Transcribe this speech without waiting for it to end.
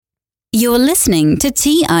You're listening to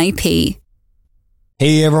TIP.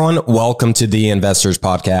 Hey everyone, welcome to the Investors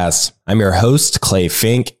Podcast. I'm your host, Clay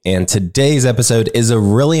Fink, and today's episode is a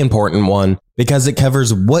really important one because it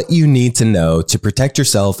covers what you need to know to protect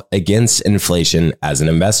yourself against inflation as an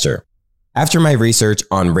investor. After my research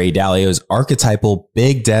on Ray Dalio's archetypal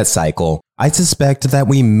big debt cycle, I suspect that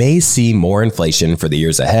we may see more inflation for the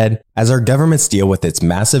years ahead as our governments deal with its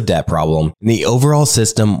massive debt problem and the overall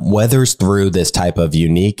system weathers through this type of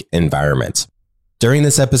unique environment. During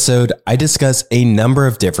this episode, I discuss a number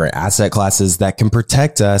of different asset classes that can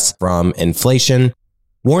protect us from inflation.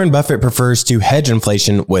 Warren Buffett prefers to hedge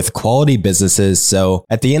inflation with quality businesses, so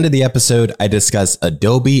at the end of the episode, I discuss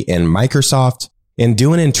Adobe and Microsoft and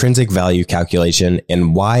do an intrinsic value calculation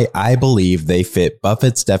and why I believe they fit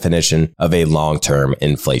Buffett's definition of a long-term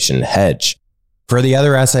inflation hedge. For the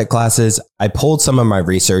other asset classes, I pulled some of my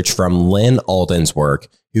research from Lynn Alden's work,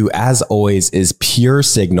 who as always is pure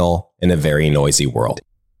signal in a very noisy world.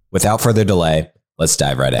 Without further delay, let's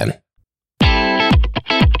dive right in.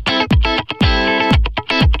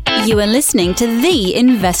 You are listening to the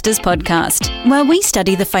Investors Podcast, where we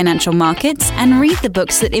study the financial markets and read the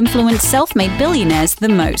books that influence self-made billionaires the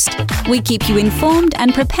most. We keep you informed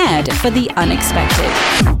and prepared for the unexpected.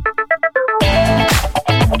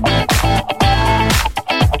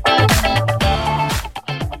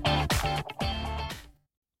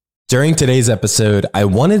 During today's episode, I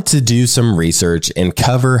wanted to do some research and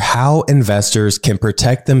cover how investors can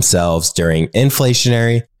protect themselves during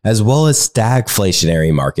inflationary as well as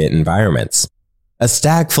stagflationary market environments. A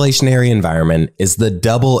stagflationary environment is the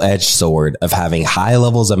double-edged sword of having high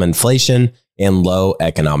levels of inflation and low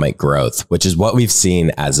economic growth, which is what we've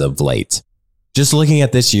seen as of late. Just looking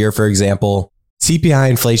at this year, for example, CPI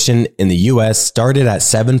inflation in the US started at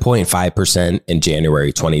 7.5% in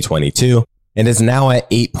January 2022 and is now at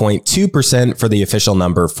 8.2% for the official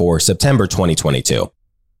number for September 2022.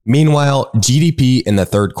 Meanwhile, GDP in the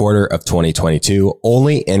third quarter of 2022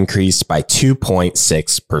 only increased by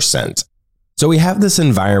 2.6%. So we have this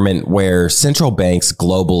environment where central banks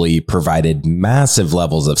globally provided massive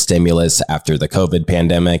levels of stimulus after the COVID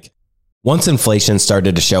pandemic. Once inflation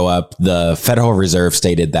started to show up, the Federal Reserve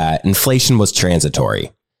stated that inflation was transitory.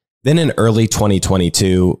 Then in early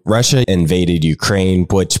 2022, Russia invaded Ukraine,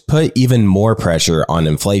 which put even more pressure on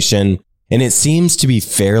inflation. And it seems to be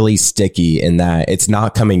fairly sticky in that it's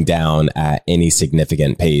not coming down at any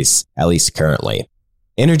significant pace, at least currently.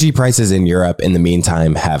 Energy prices in Europe in the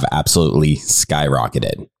meantime have absolutely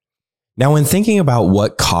skyrocketed. Now, when thinking about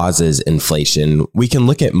what causes inflation, we can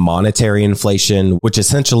look at monetary inflation, which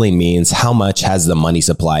essentially means how much has the money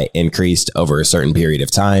supply increased over a certain period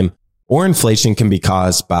of time, or inflation can be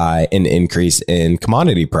caused by an increase in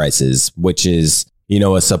commodity prices, which is,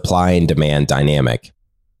 a supply and demand dynamic.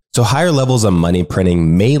 So higher levels of money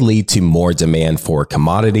printing may lead to more demand for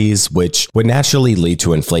commodities, which would naturally lead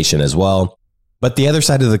to inflation as well. But the other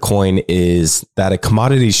side of the coin is that a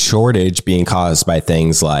commodity shortage being caused by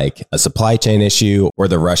things like a supply chain issue or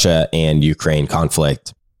the Russia and Ukraine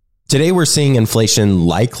conflict. Today, we're seeing inflation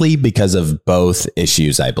likely because of both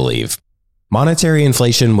issues, I believe. Monetary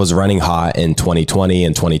inflation was running hot in 2020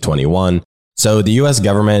 and 2021. So the US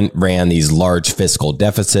government ran these large fiscal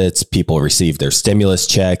deficits, people received their stimulus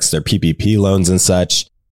checks, their PPP loans and such.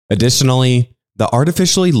 Additionally, the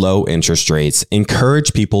artificially low interest rates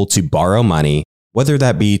encourage people to borrow money, whether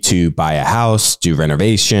that be to buy a house, do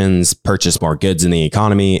renovations, purchase more goods in the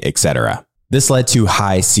economy, etc. This led to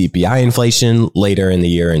high CPI inflation later in the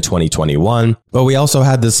year in 2021, but we also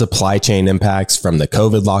had the supply chain impacts from the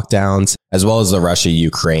COVID lockdowns, as well as the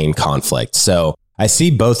Russia-Ukraine conflict. So I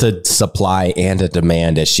see both a supply and a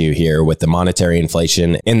demand issue here with the monetary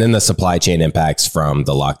inflation and then the supply chain impacts from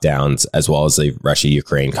the lockdowns as well as the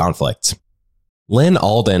Russia-Ukraine conflict. Lynn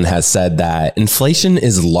Alden has said that inflation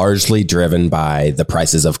is largely driven by the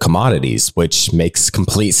prices of commodities, which makes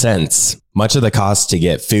complete sense. Much of the cost to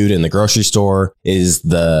get food in the grocery store is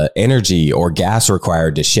the energy or gas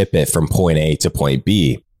required to ship it from point A to point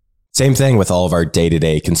B. Same thing with all of our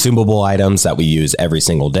day-to-day consumable items that we use every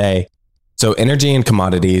single day. So energy and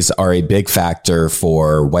commodities are a big factor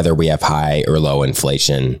for whether we have high or low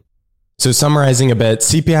inflation. So summarizing a bit,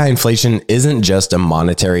 CPI inflation isn't just a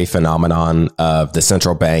monetary phenomenon of the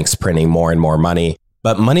central banks printing more and more money,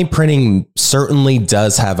 but money printing certainly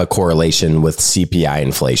does have a correlation with CPI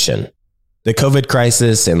inflation. The COVID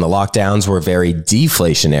crisis and the lockdowns were very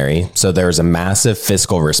deflationary, so there was a massive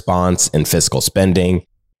fiscal response and fiscal spending.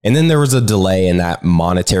 And then there was a delay in that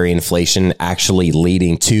monetary inflation actually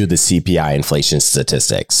leading to the CPI inflation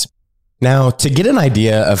statistics. Now, to get an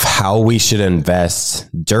idea of how we should invest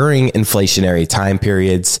during inflationary time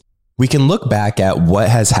periods, We can look back at what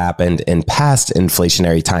has happened in past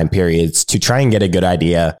inflationary time periods to try and get a good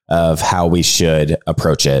idea of how we should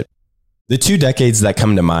approach it. The two decades that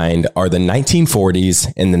come to mind are the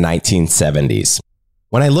 1940s and the 1970s.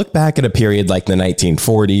 When I look back at a period like the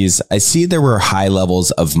 1940s, I see there were high levels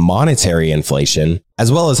of monetary inflation,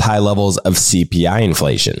 as well as high levels of CPI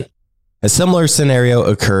inflation. A similar scenario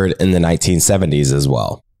occurred in the 1970s as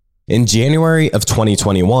well. In January of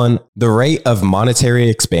 2021, the rate of monetary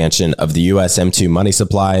expansion of the US M2 money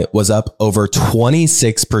supply was up over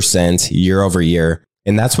 26% year over year,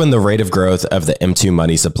 and that's when the rate of growth of the M2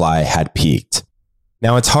 money supply had peaked.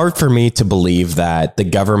 Now, it's hard for me to believe that the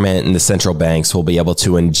government and the central banks will be able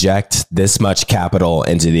to inject this much capital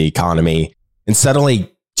into the economy and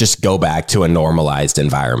suddenly just go back to a normalized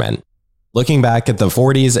environment. Looking back at the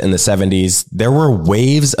 40s and the 70s, there were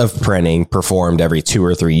waves of printing performed every 2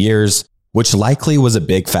 or 3 years, which likely was a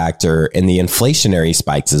big factor in the inflationary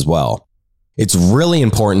spikes as well. It's really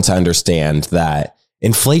important to understand that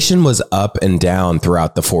inflation was up and down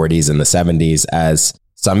throughout the 40s and the 70s, as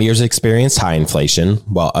some years experienced high inflation,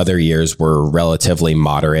 while other years were relatively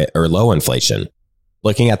moderate or low inflation.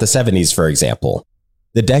 Looking at the 70s, for example,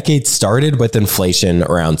 the decade started with inflation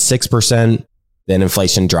around 6%, then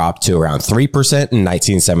inflation dropped to around 3% in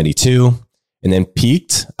 1972, and then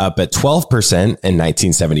peaked up at 12% in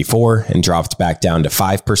 1974 and dropped back down to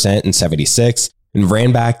 5% in 76 and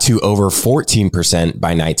ran back to over 14%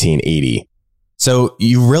 by 1980. So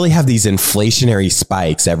you really have these inflationary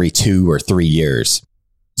spikes every 2 or 3 years.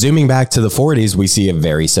 Zooming back to the 40s, we see a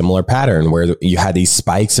very similar pattern where you had these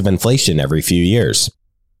spikes of inflation every few years.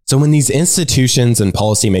 So when these institutions and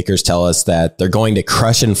policymakers tell us that they're going to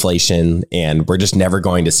crush inflation and we're just never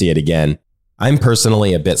going to see it again, I'm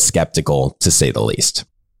personally a bit skeptical, to say the least.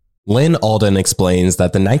 Lynn Alden explains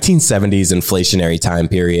that the 1970s inflationary time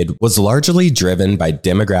period was largely driven by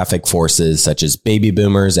demographic forces such as baby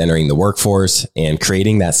boomers entering the workforce and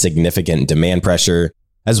creating that significant demand pressure,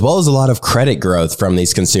 as well as a lot of credit growth from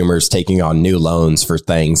these consumers taking on new loans for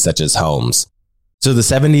things such as homes. So the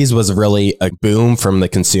 70s was really a boom from the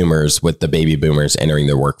consumers with the baby boomers entering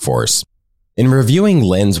the workforce. In reviewing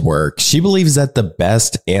Lynn's work, she believes that the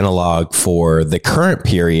best analog for the current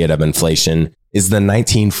period of inflation is the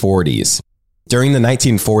 1940s. During the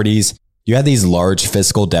 1940s, you had these large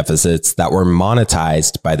fiscal deficits that were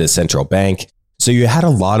monetized by the central bank, so you had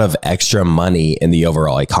a lot of extra money in the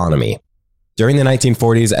overall economy. During the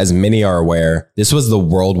 1940s, as many are aware, this was the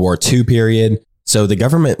World War II period, so the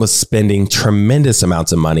government was spending tremendous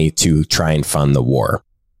amounts of money to try and fund the war.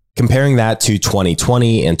 Comparing that to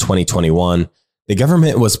 2020 and 2021, the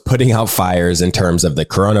government was putting out fires in terms of the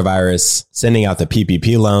coronavirus, sending out the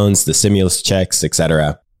PPP loans, the stimulus checks,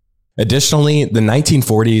 etc. Additionally, the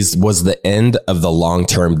 1940s was the end of the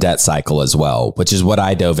long-term debt cycle as well, which is what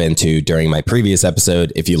I dove into during my previous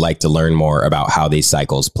episode if you'd like to learn more about how these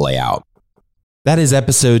cycles play out. That is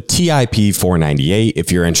episode TIP 498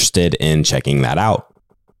 if you're interested in checking that out.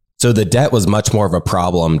 So the debt was much more of a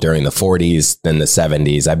problem during the 40s than the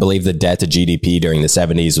 70s. I believe the debt to GDP during the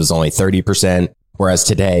 70s was only 30%, whereas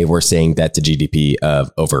today we're seeing debt to GDP of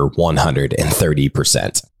over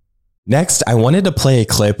 130%. Next, I wanted to play a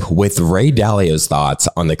clip with Ray Dalio's thoughts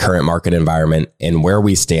on the current market environment and where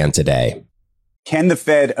we stand today. Can the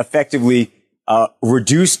Fed effectively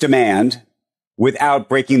reduce demand without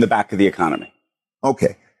breaking the back of the economy?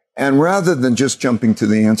 Okay. And rather than just jumping to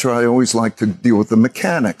the answer, I always like to deal with the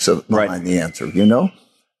mechanics behind the answer, you know?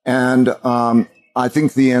 And I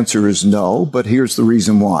think the answer is no, but here's the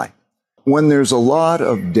reason why. When there's a lot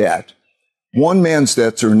of debt, one man's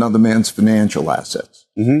debts are another man's financial assets.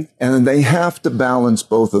 Mm-hmm. And they have to balance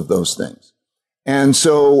both of those things. And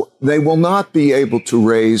so they will not be able to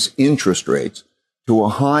raise interest rates to a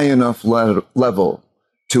high enough level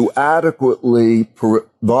to adequately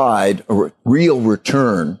provide a real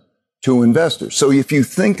return to investors. So if you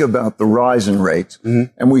think about the rise in rates,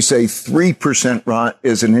 mm-hmm. and we say 3%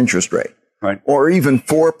 is an interest rate, right, or even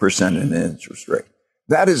 4% in an interest rate,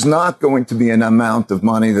 that is not going to be an amount of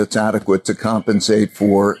money that's adequate to compensate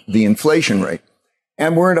for the inflation rate.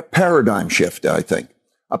 And we're in a paradigm shift, I think.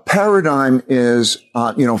 A paradigm is,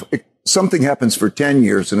 something happens for 10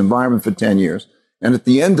 years, an environment for 10 years. And at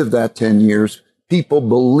the end of that 10 years, people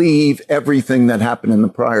believe everything that happened in the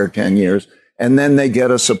prior 10 years, and then they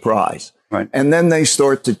get a surprise. Right. And then they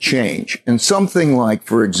start to change. And something like,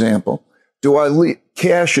 for example,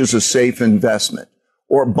 cash is a safe investment,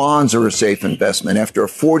 or bonds are a safe investment after a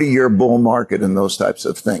 40-year bull market and those types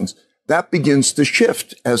of things. That begins to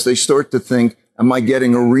shift as they start to think, am I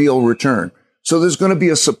getting a real return? So there's going to be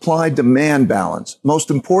a supply-demand balance.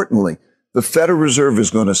 Most importantly, the Federal Reserve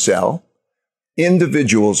is going to sell.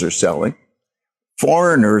 individuals are selling,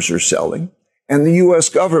 foreigners are selling, and the U.S.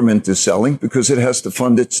 government is selling because it has to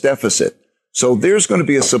fund its deficit. So there's going to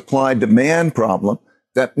be a supply-demand problem.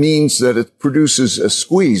 That means that it produces a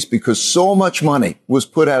squeeze because so much money was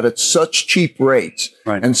put out at such cheap rates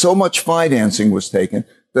and so much financing was taken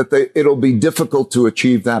that it'll be difficult to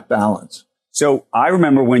achieve that balance. So I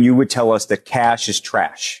remember when you would tell us that cash is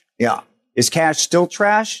trash. Yeah. Is cash still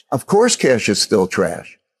trash? Of course, cash is still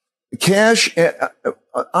trash. Cash,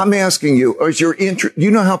 I'm asking you,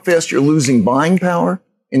 you know how fast you're losing buying power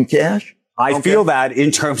in cash? I feel that in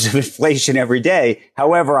terms of inflation every day.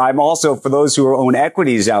 However, I'm also, for those who own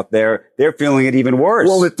equities out there, they're feeling it even worse.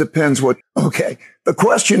 Well, it depends the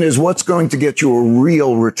question is what's going to get you a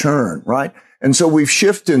real return, right? And so we've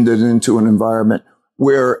shifted it into an environment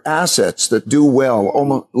where assets that do well,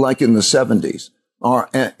 almost like in the 70s, are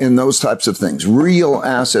in those types of things. Real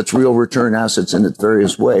assets, real return assets in its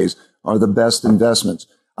various ways are the best investments.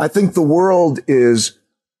 I think the world is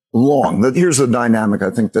long. Here's the dynamic.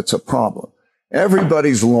 I think that's a problem.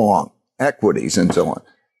 Everybody's long equities and so on.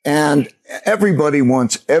 And everybody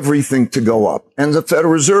wants everything to go up. And the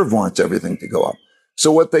Federal Reserve wants everything to go up.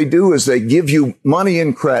 So what they do is they give you money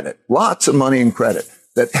and credit, lots of money and credit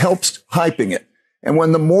that helps hyping it. And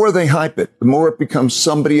when the more they hype it, the more it becomes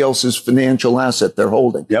somebody else's financial asset they're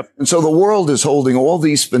holding. Yep. And so the world is holding all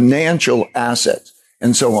these financial assets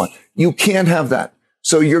and so on. You can't have that.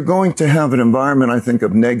 So you're going to have an environment, I think,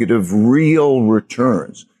 of negative real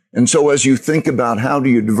returns. And so as you think about how do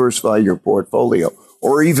you diversify your portfolio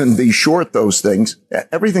or even be short those things,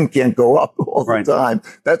 everything can't go up all the time.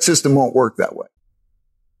 That system won't work that way.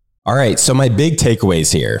 All right. So my big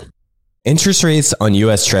takeaways here. Interest rates on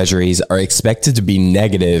U.S. Treasuries are expected to be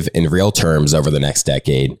negative in real terms over the next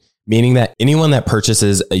decade, meaning that anyone that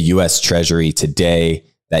purchases a U.S. Treasury today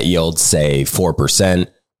that yields, say, 4%,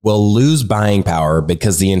 will lose buying power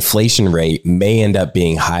because the inflation rate may end up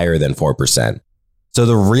being higher than 4%. So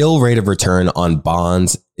the real rate of return on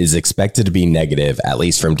bonds is expected to be negative, at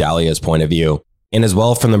least from Dahlia's point of view, and as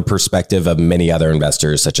well from the perspective of many other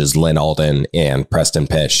investors such as Lynn Alden and Preston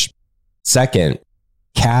Pish. Second,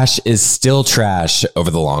 cash is still trash over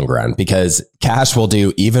the long run because cash will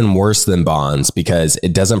do even worse than bonds because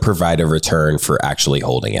it doesn't provide a return for actually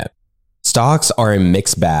holding it. Stocks are a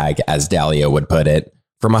mixed bag, as Dahlia would put it.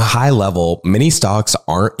 From a high level, many stocks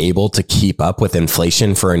aren't able to keep up with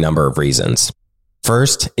inflation for a number of reasons.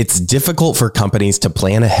 First, it's difficult for companies to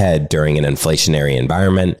plan ahead during an inflationary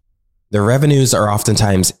environment. Their revenues are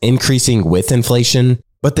oftentimes increasing with inflation,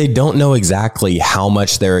 but they don't know exactly how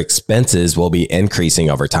much their expenses will be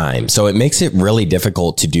increasing over time. So it makes it really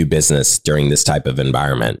difficult to do business during this type of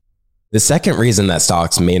environment. The second reason that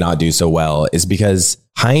stocks may not do so well is because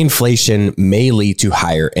high inflation may lead to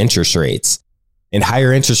higher interest rates. And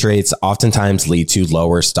higher interest rates oftentimes lead to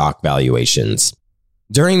lower stock valuations.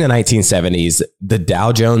 During the 1970s, the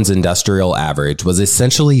Dow Jones Industrial Average was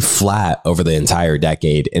essentially flat over the entire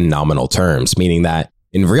decade in nominal terms, meaning that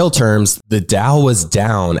in real terms, the Dow was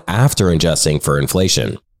down after adjusting for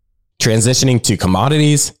inflation. Transitioning to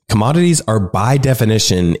commodities, commodities are by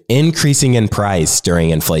definition increasing in price during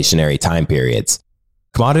inflationary time periods.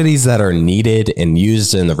 Commodities that are needed and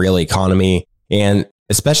used in the real economy, and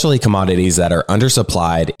especially commodities that are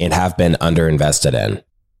undersupplied and have been underinvested in.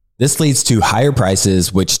 This leads to higher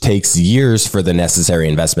prices, which takes years for the necessary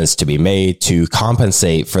investments to be made to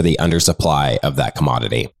compensate for the undersupply of that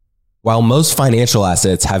commodity. While most financial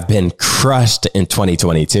assets have been crushed in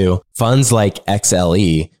 2022, funds like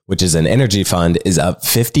XLE, which is an energy fund, is up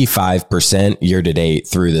 55% year to date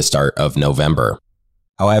through the start of November.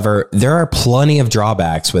 However, there are plenty of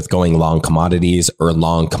drawbacks with going long commodities or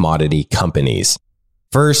long commodity companies.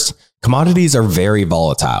 First, commodities are very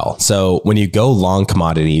volatile. So when you go long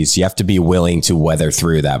commodities, you have to be willing to weather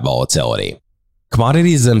through that volatility.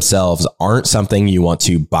 Commodities themselves aren't something you want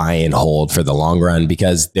to buy and hold for the long run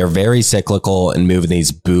because they're very cyclical and move in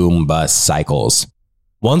these boom bust cycles.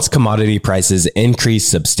 Once commodity prices increase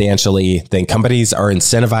substantially, then companies are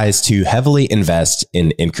incentivized to heavily invest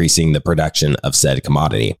in increasing the production of said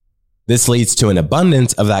commodity. This leads to an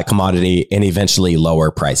abundance of that commodity and eventually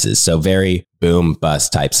lower prices. So very boom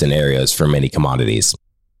bust type scenarios for many commodities.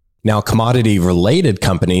 Now, commodity related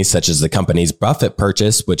companies such as the companies Buffett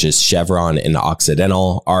purchased, which is Chevron and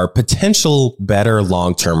Occidental, are potential better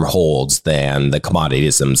long-term holds than the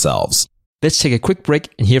commodities themselves. Let's take a quick break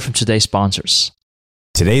and hear from today's sponsors.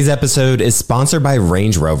 Today's episode is sponsored by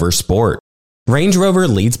Range Rover Sport. Range Rover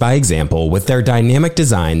leads by example with their dynamic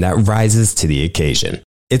design that rises to the occasion.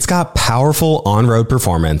 It's got powerful on-road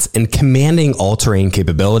performance and commanding all-terrain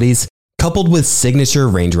capabilities, coupled with signature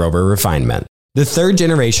Range Rover refinement. The third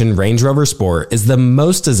generation Range Rover Sport is the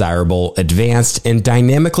most desirable, advanced, and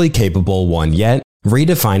dynamically capable one yet,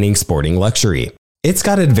 redefining sporting luxury. It's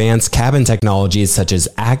got advanced cabin technologies such as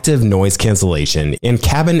active noise cancellation and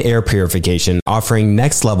cabin air purification, offering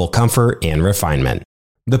next-level comfort and refinement.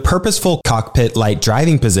 The purposeful cockpit-like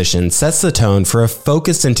driving position sets the tone for a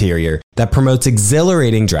focused interior that promotes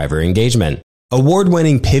exhilarating driver engagement.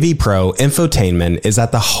 Award-winning Pivi Pro infotainment is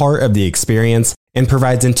at the heart of the experience and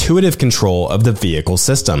provides intuitive control of the vehicle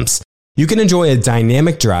systems. You can enjoy a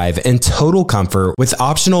dynamic drive and total comfort with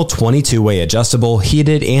optional 22-way adjustable,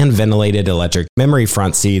 heated and ventilated electric memory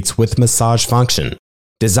front seats with massage function.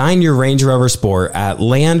 Design your Range Rover Sport at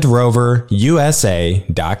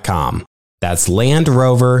LandRoverUSA.com. That's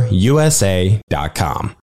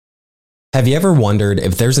LandRoverUSA.com. Have you ever wondered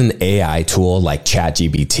if there's an AI tool like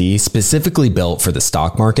ChatGPT specifically built for the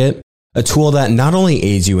stock market? A tool that not only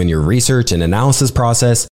aids you in your research and analysis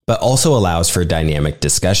process, but also allows for dynamic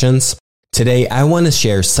discussions? Today, I want to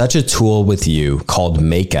share such a tool with you called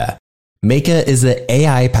Meka. Meka is the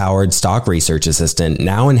AI-powered stock research assistant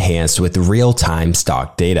now enhanced with real-time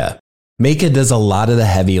stock data. Meka does a lot of the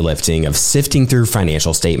heavy lifting of sifting through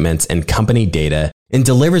financial statements and company data and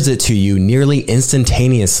delivers it to you nearly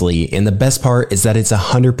instantaneously, and the best part is that it's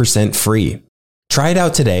 100% free. Try it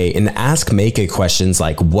out today and ask Meka questions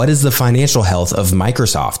like, what is the financial health of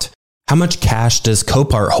Microsoft? How much cash does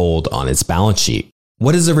Copart hold on its balance sheet?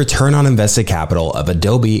 What is the return on invested capital of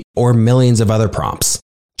Adobe, or millions of other prompts?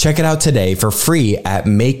 Check it out today for free at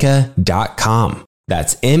Meka.com.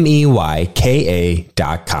 That's MEYKA.com.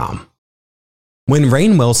 When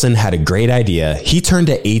Rainn Wilson had a great idea, he turned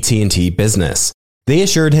to AT&T Business. They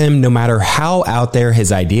assured him no matter how out there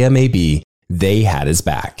his idea may be, they had his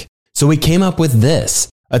back. So we came up with this,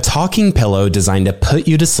 a talking pillow designed to put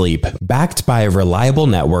you to sleep, backed by a reliable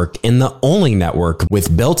network and the only network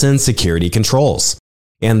with built-in security controls.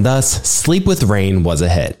 And thus, Sleep with Rainn was a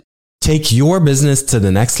hit. Take your business to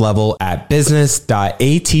the next level at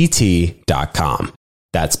business.att.com.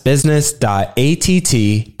 That's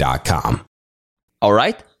business.att.com. All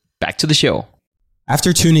right, back to the show.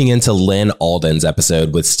 After tuning into Lynn Alden's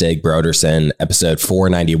episode with Stig Brodersen, episode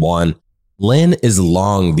 491, Lynn is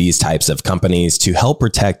long these types of companies to help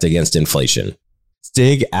protect against inflation.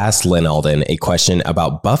 Stig asked Lynn Alden a question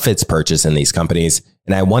about Buffett's purchase in these companies,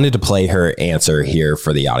 and I wanted to play her answer here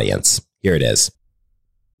for the audience. Here it is.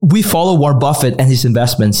 We follow Warren Buffett and his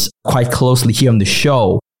investments quite closely here on the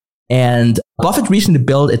show. And Buffett recently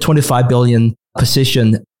built a $25 billion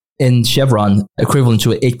position in Chevron, equivalent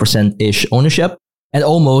to an 8%-ish ownership, and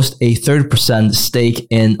almost a 30% stake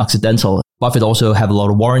in Occidental. Buffett also have a lot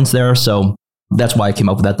of warrants there, so that's why I came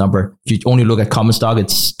up with that number. If you only look at common stock,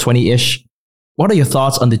 it's 20-ish. What are your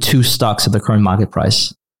thoughts on the two stocks at the current market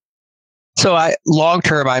price? So long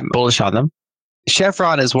term, I'm bullish on them.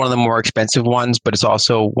 Chevron is one of the more expensive ones, but it's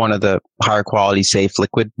also one of the higher quality, safe,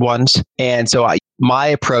 liquid ones. And so my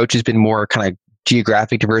approach has been more kind of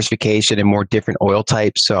geographic diversification and more different oil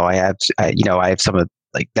types. So I have some of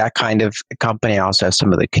like that kind of company. I also have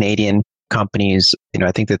some of the Canadian companies.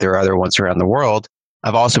 I think that there are other ones around the world.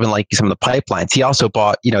 I've also been liking some of the pipelines. He also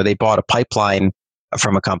bought, they bought a pipeline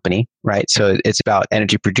from a company, right? So it's about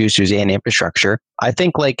energy producers and infrastructure. I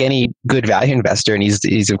think like any good value investor, and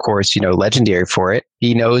he's of course, legendary for it.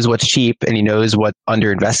 He knows what's cheap and he knows what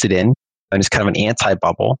underinvested in, and it's kind of an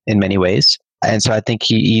anti-bubble in many ways. And so I think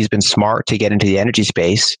he's been smart to get into the energy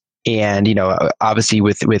space. And, obviously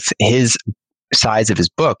with his size of his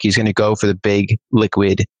book, he's going to go for the big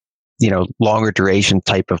liquid, longer duration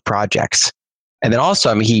type of projects. And then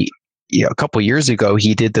also, a couple of years ago,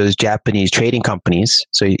 he did those Japanese trading companies.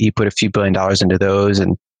 So he put a few $1 billion into those.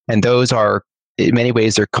 And those are, in many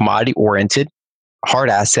ways, they're commodity oriented, hard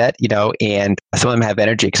asset, and some of them have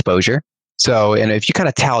energy exposure. So, and if you kind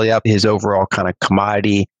of tally up his overall kind of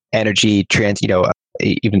commodity, energy,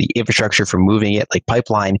 even the infrastructure for moving it, like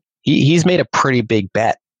pipeline, he's made a pretty big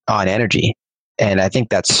bet on energy. And I think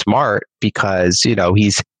that's smart because,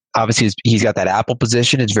 he's got that Apple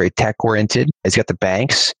position. It's very tech oriented. He's got the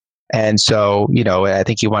banks. And so, I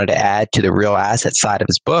think he wanted to add to the real asset side of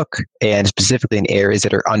his book, and specifically in areas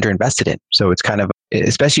that are underinvested in. So it's kind of,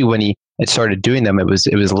 especially when he started doing them, it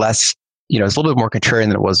was less, it's a little bit more contrarian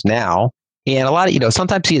than it was now. And a lot of,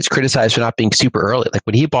 sometimes he gets criticized for not being super early. Like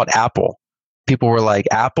when he bought Apple, people were like,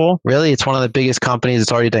 Apple? Really? It's one of the biggest companies.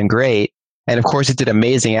 It's already done great. And of course, it did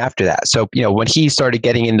amazing after that. So, when he started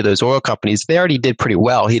getting into those oil companies, they already did pretty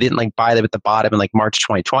well. He didn't like buy them at the bottom in like March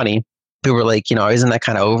 2020. People were like, isn't that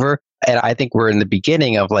kind of over? And I think we're in the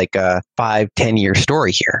beginning of like a 5-10 year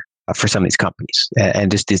story here for some of these companies and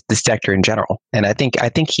just this sector in general. And I think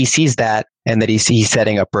he sees that, and that he's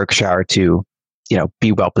setting up Berkshire to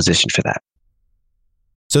be well positioned for that.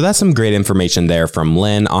 So that's some great information there from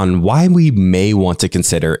Lynn on why we may want to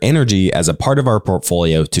consider energy as a part of our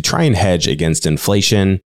portfolio to try and hedge against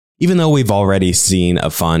inflation. Even though we've already seen a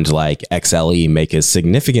fund like XLE make a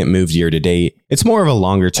significant move year to date, it's more of a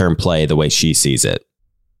longer term play the way she sees it.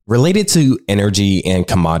 Related to energy and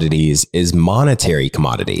commodities is monetary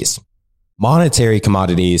commodities. Monetary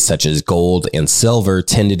commodities such as gold and silver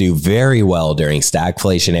tend to do very well during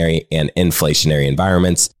stagflationary and inflationary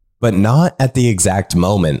environments, but not at the exact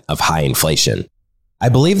moment of high inflation. I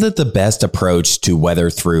believe that the best approach to weather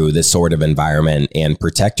through this sort of environment and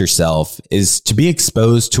protect yourself is to be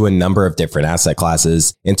exposed to a number of different asset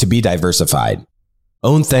classes and to be diversified.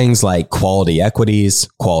 Own things like quality equities,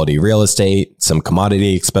 quality real estate, some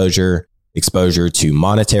commodity exposure to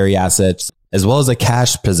monetary assets, as well as a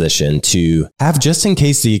cash position to have just in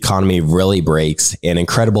case the economy really breaks and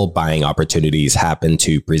incredible buying opportunities happen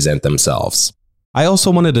to present themselves. I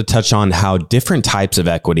also wanted to touch on how different types of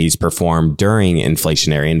equities perform during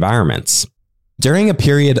inflationary environments. During a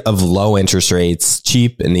period of low interest rates,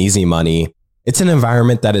 cheap and easy money, it's an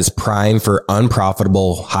environment that is prime for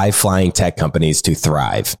unprofitable, high-flying tech companies to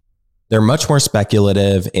thrive. They're much more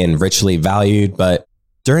speculative and richly valued, but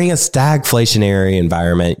during a stagflationary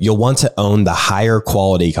environment, you'll want to own the higher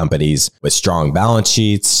quality companies with strong balance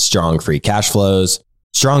sheets, strong free cash flows,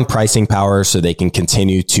 strong pricing power so they can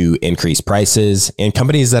continue to increase prices, and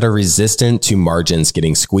companies that are resistant to margins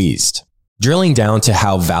getting squeezed. Drilling down to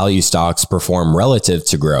how value stocks perform relative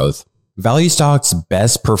to growth, value stocks'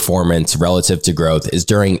 best performance relative to growth is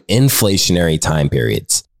during inflationary time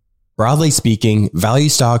periods. Broadly speaking, value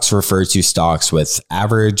stocks refer to stocks with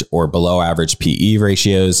average or below average PE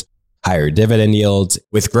ratios, higher dividend yields,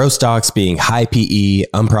 with growth stocks being high PE,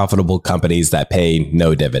 unprofitable companies that pay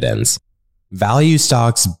no dividends. Value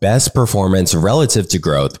stocks' best performance relative to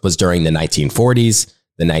growth was during the 1940s,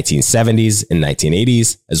 the 1970s, and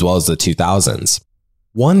 1980s, as well as the 2000s.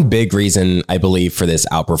 One big reason I believe for this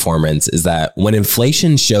outperformance is that when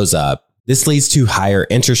inflation shows up, this leads to higher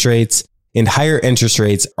interest rates, and higher interest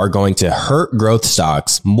rates are going to hurt growth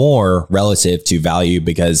stocks more relative to value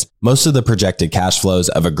because most of the projected cash flows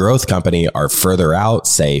of a growth company are further out,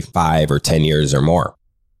 say 5 or 10 years or more.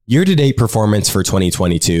 Year-to-date performance for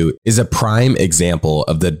 2022 is a prime example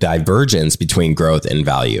of the divergence between growth and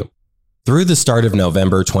value. Through the start of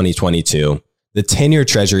November 2022, the 10-year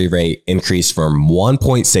Treasury rate increased from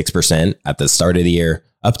 1.6% at the start of the year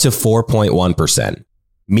up to 4.1%.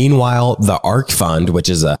 Meanwhile, the ARK fund, which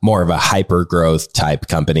is more of a hyper-growth type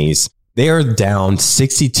companies, they are down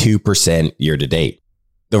 62% year-to-date.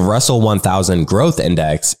 The Russell 1000 Growth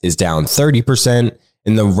Index is down 30%,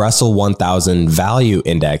 and the Russell 1000 Value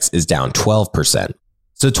Index is down 12%.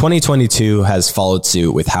 So 2022 has followed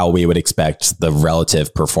suit with how we would expect the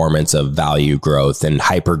relative performance of value growth and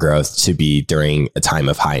hypergrowth to be during a time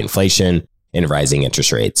of high inflation and rising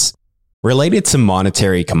interest rates. Related to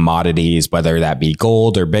monetary commodities, whether that be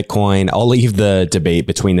gold or Bitcoin, I'll leave the debate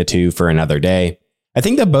between the two for another day. I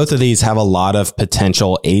think that both of these have a lot of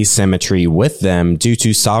potential asymmetry with them due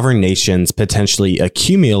to sovereign nations potentially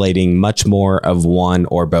accumulating much more of one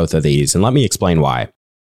or both of these. And let me explain why.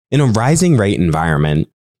 In a rising rate environment,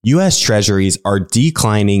 U.S. Treasuries are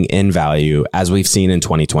declining in value as we've seen in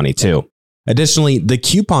 2022. Additionally, the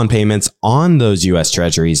coupon payments on those U.S.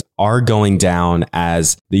 Treasuries are going down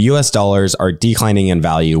as the U.S. dollars are declining in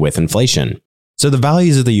value with inflation. So the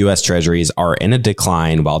values of the U.S. Treasuries are in a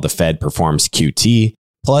decline while the Fed performs QT.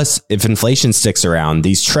 Plus, if inflation sticks around,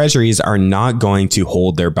 these Treasuries are not going to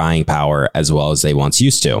hold their buying power as well as they once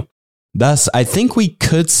used to. Thus, I think we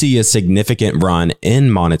could see a significant run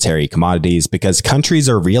in monetary commodities because countries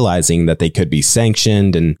are realizing that they could be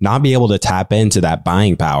sanctioned and not be able to tap into that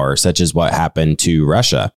buying power, such as what happened to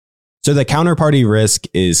Russia. So the counterparty risk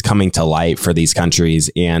is coming to light for these countries,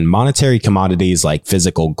 and monetary commodities like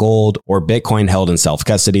physical gold or Bitcoin held in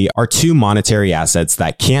self-custody are two monetary assets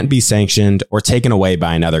that can't be sanctioned or taken away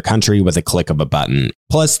by another country with a click of a button.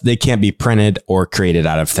 Plus, they can't be printed or created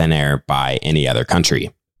out of thin air by any other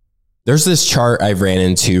country. There's this chart I ran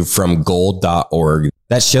into from gold.org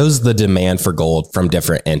that shows the demand for gold from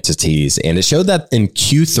different entities, and it showed that in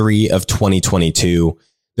Q3 of 2022,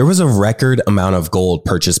 there was a record amount of gold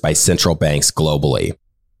purchased by central banks globally.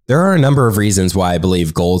 There are a number of reasons why I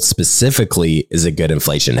believe gold specifically is a good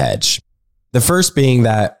inflation hedge. The first being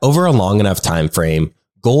that over a long enough time frame,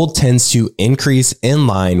 gold tends to increase in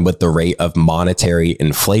line with the rate of monetary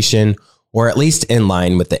inflation, or at least in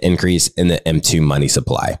line with the increase in the M2 money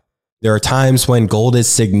supply. There are times when gold is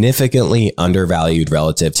significantly undervalued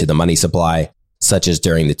relative to the money supply, such as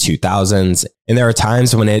during the 2000s, and there are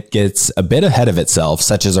times when it gets a bit ahead of itself,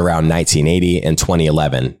 such as around 1980 and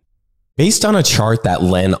 2011. Based on a chart that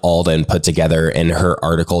Lynn Alden put together in her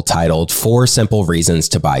article titled 4 Simple Reasons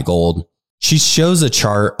to Buy Gold, she shows a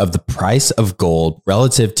chart of the price of gold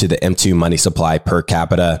relative to the M2 money supply per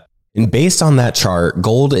capita. And based on that chart,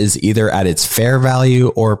 gold is either at its fair value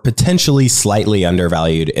or potentially slightly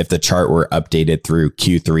undervalued if the chart were updated through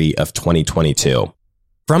Q3 of 2022.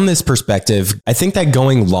 From this perspective, I think that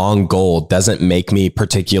going long gold doesn't make me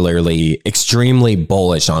particularly extremely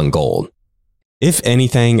bullish on gold. If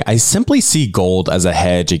anything, I simply see gold as a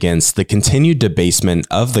hedge against the continued debasement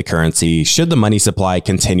of the currency should the money supply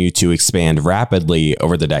continue to expand rapidly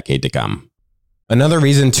over the decade to come. Another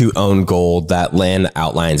reason to own gold that Lynn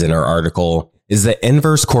outlines in her article is the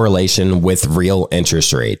inverse correlation with real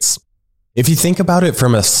interest rates. If you think about it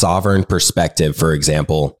from a sovereign perspective, for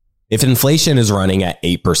example, if inflation is running at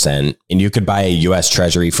 8% and you could buy a US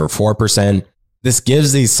Treasury for 4%, this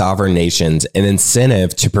gives these sovereign nations an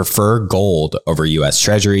incentive to prefer gold over US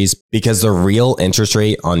Treasuries because the real interest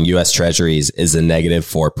rate on US Treasuries is a negative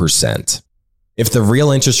 4%. If the real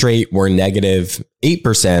interest rate were negative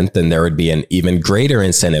 8%, then there would be an even greater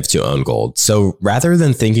incentive to own gold. So rather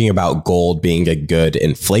than thinking about gold being a good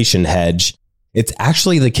inflation hedge, it's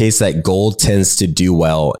actually the case that gold tends to do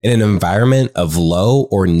well in an environment of low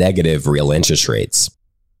or negative real interest rates.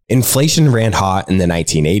 Inflation ran hot in the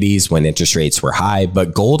 1980s when interest rates were high,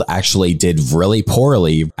 but gold actually did really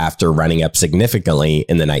poorly after running up significantly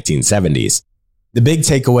in the 1970s. The big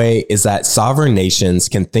takeaway is that sovereign nations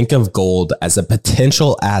can think of gold as a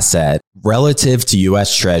potential asset relative to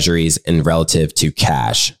US Treasuries and relative to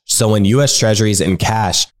cash. So when US Treasuries and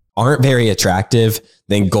cash aren't very attractive,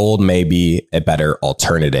 then gold may be a better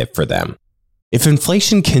alternative for them. If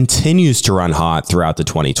inflation continues to run hot throughout the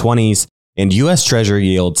 2020s, and US Treasury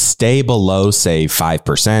yields stay below, say,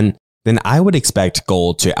 5%, then I would expect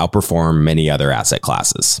gold to outperform many other asset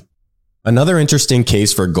classes. Another interesting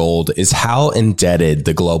case for gold is how indebted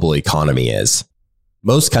the global economy is.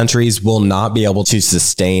 Most countries will not be able to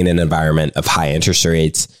sustain an environment of high interest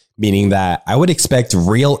rates, meaning that I would expect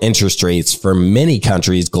real interest rates for many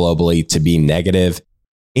countries globally to be negative,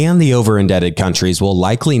 and the over-indebted countries will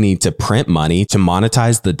likely need to print money to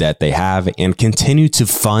monetize the debt they have and continue to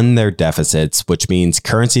fund their deficits, which means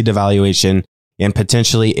currency devaluation and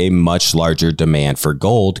potentially a much larger demand for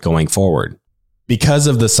gold going forward. Because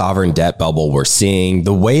of the sovereign debt bubble we're seeing,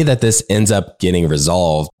 the way that this ends up getting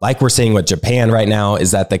resolved, like we're seeing with Japan right now,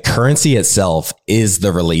 is that the currency itself is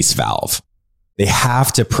the release valve. They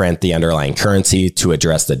have to print the underlying currency to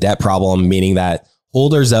address the debt problem, meaning that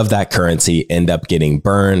holders of that currency end up getting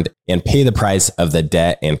burned and pay the price of the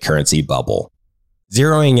debt and currency bubble.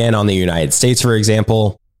 Zeroing in on the United States, for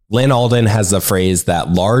example, Lynn Alden has the phrase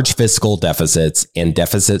that large fiscal deficits and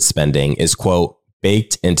deficit spending is, quote,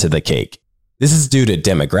 baked into the cake. This is due to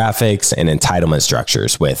demographics and entitlement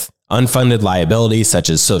structures with unfunded liabilities such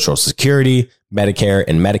as Social Security, Medicare,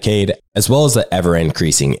 and Medicaid, as well as the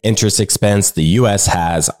ever-increasing interest expense the U.S.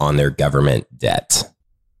 has on their government debt.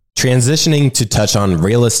 Transitioning to touch on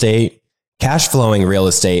real estate, cash flowing real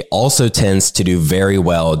estate also tends to do very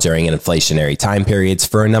well during inflationary time periods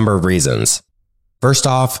for a number of reasons. First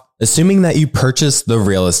off, assuming that you purchase the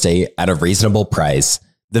real estate at a reasonable price,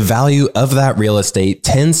 the value of that real estate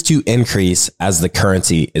tends to increase as the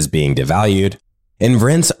currency is being devalued, and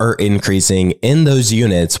rents are increasing in those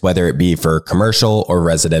units, whether it be for commercial or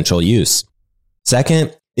residential use.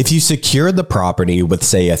 Second, if you secure the property with,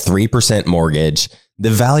 say, a 3% mortgage, the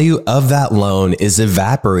value of that loan is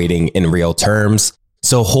evaporating in real terms.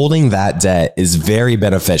 So holding that debt is very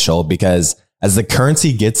beneficial because as the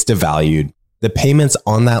currency gets devalued, the payments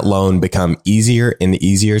on that loan become easier and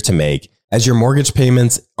easier to make as your mortgage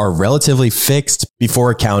payments are relatively fixed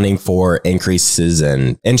before accounting for increases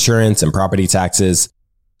in insurance and property taxes.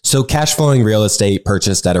 So cash flowing real estate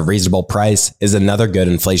purchased at a reasonable price is another good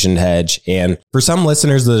inflation hedge. And for some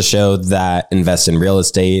listeners of the show that invest in real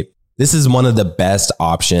estate, this is one of the best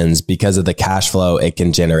options because of the cash flow it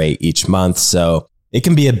can generate each month. So it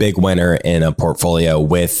can be a big winner in a portfolio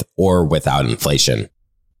with or without inflation.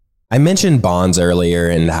 I mentioned bonds earlier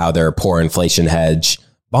and how they're a poor inflation hedge.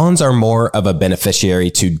 Bonds are more of a beneficiary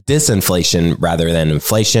to disinflation rather than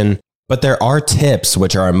inflation, but there are TIPS,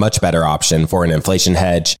 which are a much better option for an inflation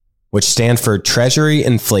hedge, which stand for Treasury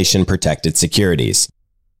Inflation Protected Securities.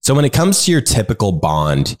 So when it comes to your typical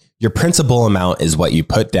bond, your principal amount is what you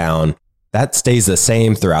put down. That stays the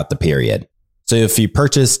same throughout the period. So if you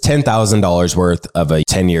purchase $10,000 worth of a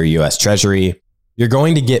 10-year US Treasury, you're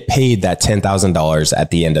going to get paid that $10,000 at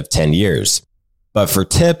the end of 10 years. But for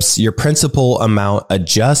tips, your principal amount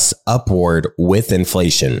adjusts upward with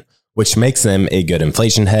inflation, which makes them a good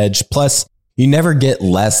inflation hedge. Plus, you never get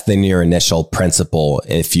less than your initial principal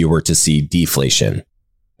if you were to see deflation.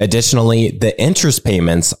 Additionally, the interest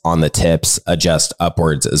payments on the tips adjust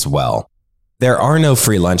upwards as well. There are no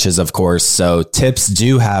free lunches, of course, so tips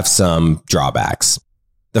do have some drawbacks.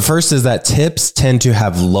 The first is that tips tend to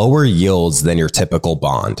have lower yields than your typical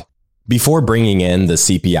bond. Before bringing in the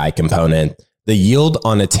CPI component, the yield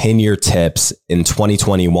on a 10-year tips in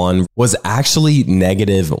 2021 was actually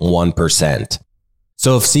negative 1%.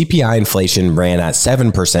 So if CPI inflation ran at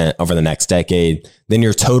 7% over the next decade, then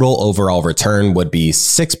your total overall return would be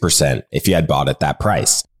 6% if you had bought at that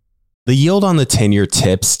price. The yield on the 10-year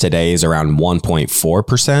tips today is around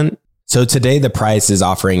 1.4%. So today the price is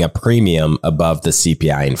offering a premium above the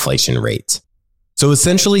CPI inflation rate. So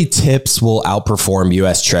essentially tips will outperform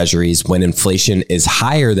US Treasuries when inflation is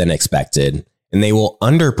higher than expected, and they will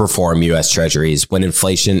underperform US Treasuries when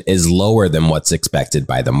inflation is lower than what's expected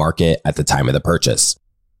by the market at the time of the purchase.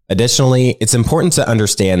 Additionally, it's important to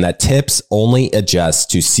understand that tips only adjust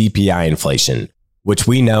to CPI inflation, which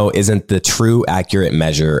we know isn't the true accurate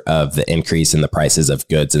measure of the increase in the prices of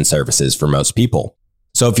goods and services for most people.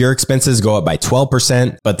 So if your expenses go up by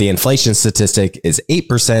 12%, but the inflation statistic is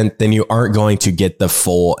 8%, then you aren't going to get the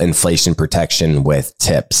full inflation protection with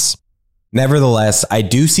tips. Nevertheless, I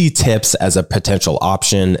do see tips as a potential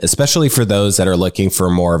option, especially for those that are looking for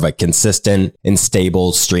more of a consistent and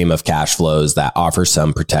stable stream of cash flows that offer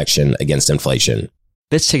some protection against inflation.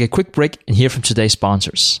 Let's take a quick break and hear from today's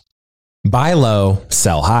sponsors. Buy low,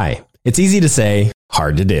 sell high. It's easy to say,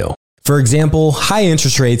 hard to do. For example, high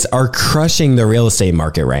interest rates are crushing the real estate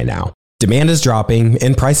market right now. Demand is dropping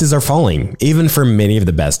and prices are falling, even for many of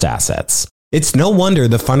the best assets. It's no wonder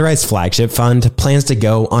the Fundrise flagship fund plans to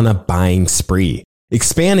go on a buying spree,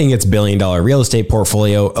 expanding its billion-dollar real estate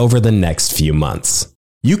portfolio over the next few months.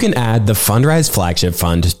 You can add the Fundrise flagship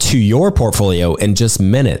fund to your portfolio in just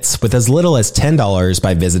minutes with as little as $10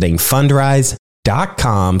 by visiting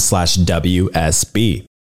fundrise.com/WSB.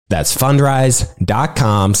 That's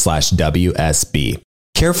fundrise.com/WSB.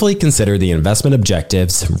 Carefully consider the investment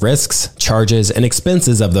objectives, risks, charges, and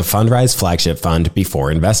expenses of the Fundrise flagship fund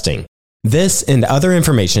before investing. This and other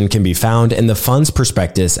information can be found in the fund's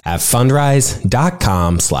prospectus at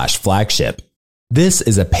fundrise.com/flagship. This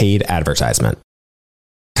is a paid advertisement.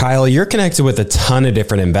 Kyle, you're connected with a ton of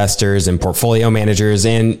different investors and portfolio managers,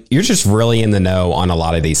 and you're just really in the know on a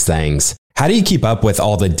lot of these things. How do you keep up with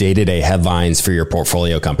all the day-to-day headlines for your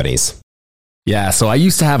portfolio companies? Yeah, so I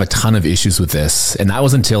used to have a ton of issues with this, and that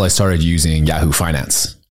was until I started using Yahoo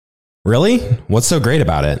Finance. Really? What's so great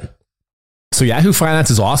about it? So Yahoo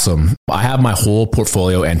Finance is awesome. I have my whole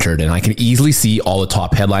portfolio entered and I can easily see all the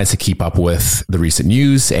top headlines to keep up with the recent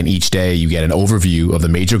news. And each day you get an overview of the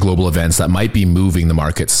major global events that might be moving the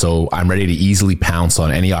markets. So I'm ready to easily pounce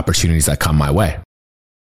on any opportunities that come my way.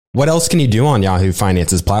 What else can you do on Yahoo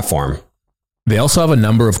Finance's platform? They also have a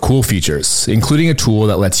number of cool features, including a tool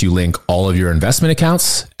that lets you link all of your investment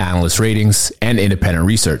accounts, analyst ratings, and independent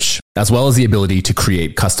research, as well as the ability to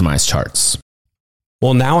create customized charts.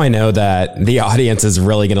 Well, now I know that the audience is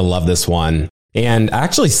really going to love this one. And I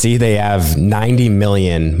actually see they have 90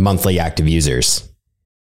 million monthly active users.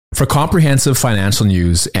 For comprehensive financial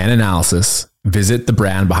news and analysis, visit the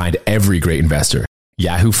brand behind every great investor,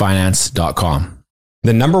 yahoofinance.com.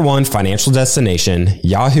 The number one financial destination,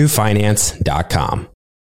 yahoofinance.com.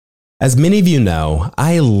 As many of you know,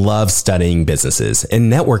 I love studying businesses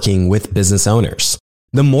and networking with business owners.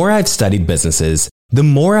 The more I've studied businesses, the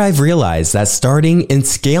more I've realized that starting and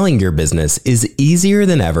scaling your business is easier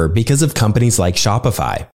than ever because of companies like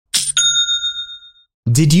Shopify.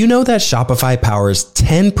 Did you know that Shopify powers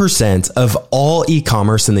 10% of all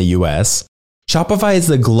e-commerce in the US? Shopify is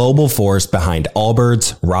the global force behind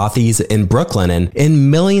Allbirds, Rothy's, and Brooklinen, and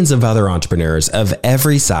millions of other entrepreneurs of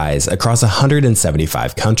every size across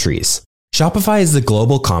 175 countries. Shopify is the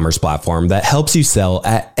global commerce platform that helps you sell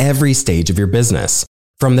at every stage of your business.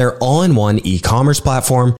 From their all-in-one e-commerce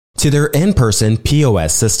platform to their in-person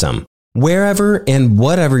POS system. Wherever and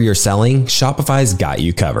whatever you're selling, Shopify's got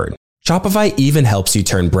you covered. Shopify even helps you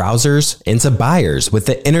turn browsers into buyers with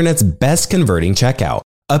the internet's best converting checkout,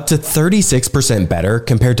 up to 36% better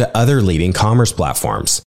compared to other leading commerce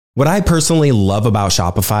platforms. What I personally love about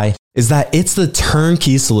Shopify is that it's the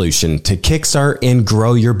turnkey solution to kickstart and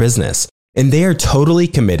grow your business, and they are totally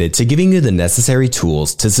committed to giving you the necessary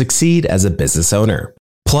tools to succeed as a business owner.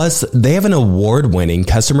 Plus, they have an award-winning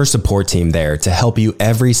customer support team there to help you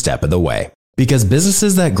every step of the way. Because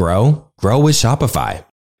businesses that grow, grow with Shopify.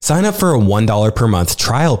 Sign up for a $1 per month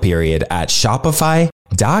trial period at shopify.com/Shop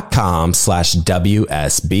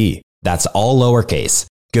shopify.com/WSB. That's all lowercase.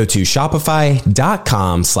 Go to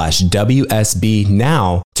shopify.com/WSB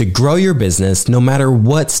now to grow your business no matter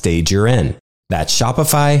what stage you're in. That's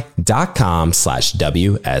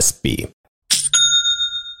shopify.com/WSB.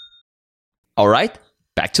 All right,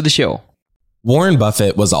 back to the show. Warren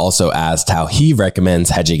Buffett was also asked how he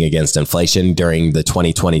recommends hedging against inflation during the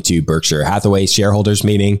 2022 Berkshire Hathaway shareholders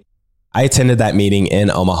meeting. I attended that meeting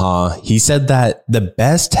in Omaha. He said that the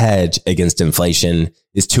best hedge against inflation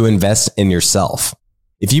is to invest in yourself.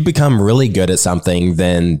 If you become really good at something,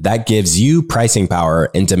 then that gives you pricing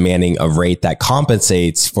power in demanding a rate that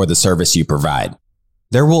compensates for the service you provide.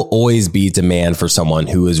 There will always be demand for someone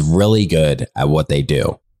who is really good at what they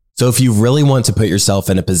do. So if you really want to put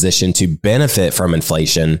yourself in a position to benefit from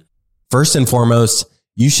inflation, first and foremost,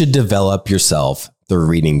 you should develop yourself through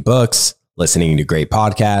reading books, listening to great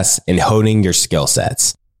podcasts, and honing your skill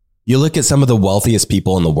sets. You look at some of the wealthiest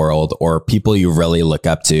people in the world or people you really look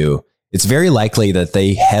up to, it's very likely that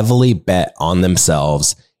they heavily bet on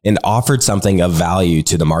themselves and offered something of value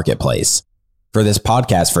to the marketplace. For this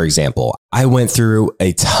podcast, for example, I went through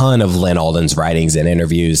a ton of Lynn Alden's writings and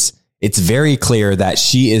interviews. It's very clear that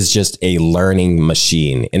she is just a learning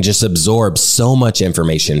machine and just absorbs so much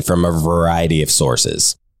information from a variety of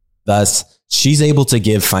sources. Thus, she's able to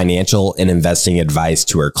give financial and investing advice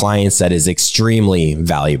to her clients that is extremely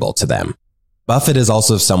valuable to them. Buffett is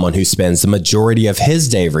also someone who spends the majority of his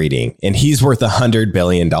day reading, and he's worth $100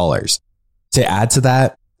 billion. To add to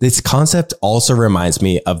that, this concept also reminds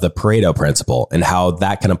me of the Pareto principle and how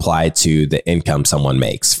that can apply to the income someone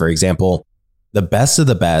makes. For example, the best of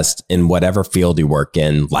the best in whatever field you work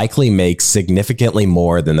in likely makes significantly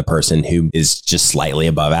more than the person who is just slightly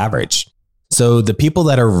above average. So the people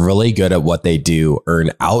that are really good at what they do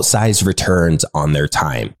earn outsized returns on their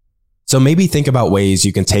time. So maybe think about ways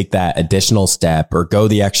you can take that additional step or go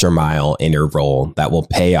the extra mile in your role that will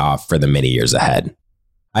pay off for the many years ahead.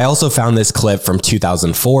 I also found this clip from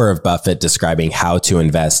 2004 of Buffett describing how to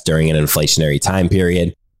invest during an inflationary time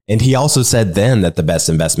period. And he also said then that the best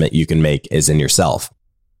investment you can make is in yourself.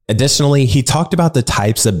 Additionally, he talked about the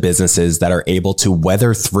types of businesses that are able to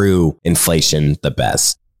weather through inflation the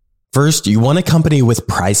best. First, you want a company with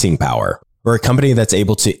pricing power, or a company that's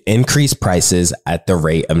able to increase prices at the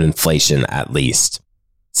rate of inflation at least.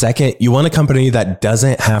 Second, you want a company that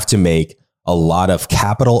doesn't have to make a lot of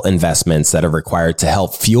capital investments that are required to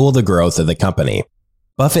help fuel the growth of the company.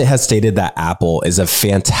 Buffett has stated that Apple is a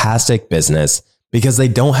fantastic business because they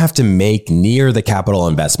don't have to make near the capital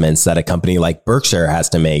investments that a company like Berkshire has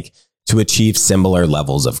to make to achieve similar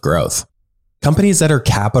levels of growth. Companies that are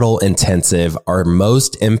capital intensive are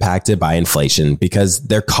most impacted by inflation because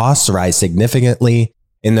their costs rise significantly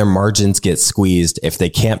and their margins get squeezed if they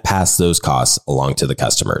can't pass those costs along to the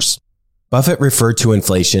customers. Buffett referred to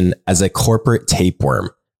inflation as a corporate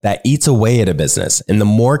tapeworm that eats away at a business, and the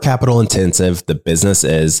more capital intensive the business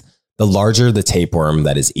is, the larger the tapeworm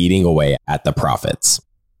that is eating away at the profits.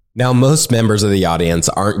 Now, most members of the audience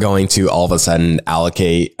aren't going to all of a sudden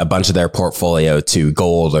allocate a bunch of their portfolio to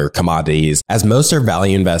gold or commodities, as most are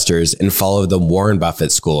value investors and follow the Warren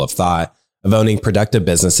Buffett school of thought of owning productive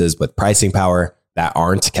businesses with pricing power that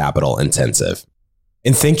aren't capital intensive.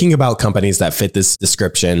 In thinking about companies that fit this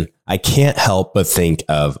description, I can't help but think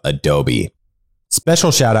of Adobe.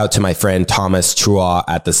 Special shout out to my friend Thomas Chua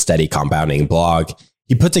at the Steady Compounding blog.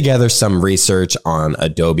 He put together some research on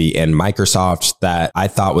Adobe and Microsoft that I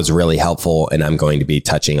thought was really helpful, and I'm going to be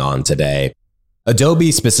touching on today.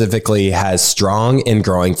 Adobe specifically has strong and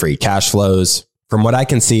growing free cash flows. From what I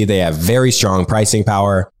can see, they have very strong pricing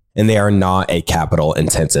power, and they are not a capital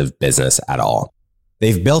intensive business at all.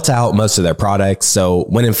 They've built out most of their products, so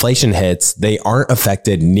when inflation hits, they aren't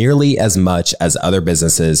affected nearly as much as other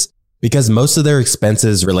businesses because most of their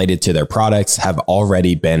expenses related to their products have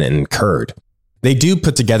already been incurred. They do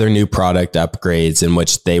put together new product upgrades in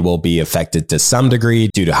which they will be affected to some degree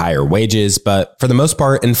due to higher wages, but for the most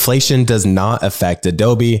part, inflation does not affect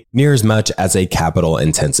Adobe near as much as a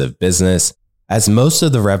capital-intensive business, as most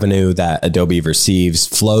of the revenue that Adobe receives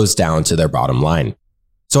flows down to their bottom line.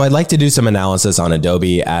 So I'd like to do some analysis on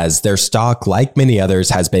Adobe, as their stock, like many others,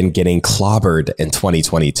 has been getting clobbered in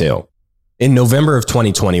 2022. In November of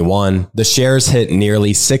 2021, the shares hit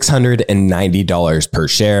nearly $690 per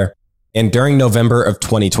share. And during November of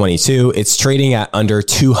 2022, it's trading at under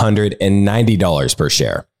 $290 per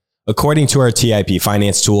share. According to our TIP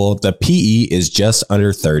finance tool, the PE is just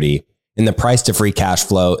under 30 and the price to free cash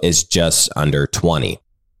flow is just under 20.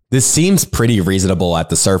 This seems pretty reasonable at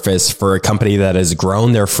the surface for a company that has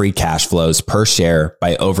grown their free cash flows per share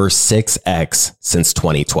by over 6x since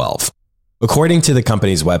 2012. According to the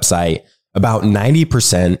company's website, About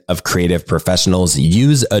 90% of creative professionals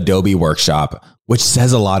use Adobe Workshop, which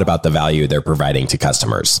says a lot about the value they're providing to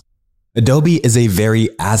customers. Adobe is a very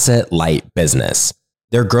asset-light business.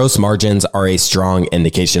 Their gross margins are a strong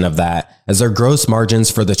indication of that, as their gross margins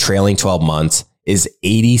for the trailing 12 months is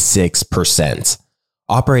 86%.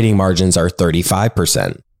 Operating margins are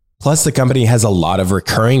 35%. Plus, the company has a lot of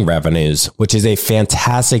recurring revenues, which is a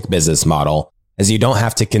fantastic business model, as you don't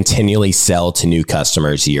have to continually sell to new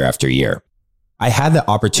customers year after year. I had the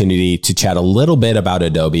opportunity to chat a little bit about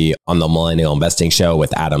Adobe on the Millennial Investing Show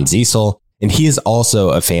with Adam Ziesel, and he is also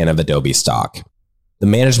a fan of Adobe stock. The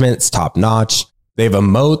management's top-notch. They have a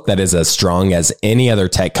moat that is as strong as any other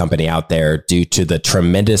tech company out there due to the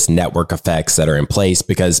tremendous network effects that are in place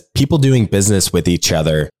because people doing business with each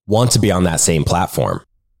other want to be on that same platform.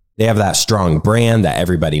 They have that strong brand that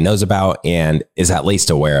everybody knows about and is at least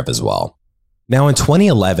aware of as well. Now, in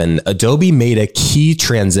 2011, Adobe made a key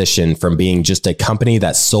transition from being just a company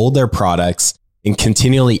that sold their products and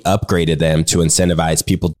continually upgraded them to incentivize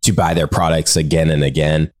people to buy their products again and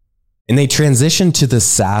again. And they transitioned to the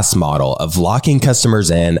SaaS model of locking customers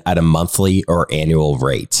in at a monthly or annual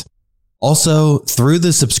rate. Also, through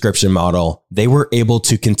the subscription model, they were able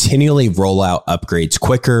to continually roll out upgrades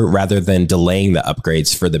quicker rather than delaying the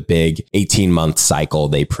upgrades for the big 18-month cycle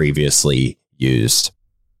they previously used.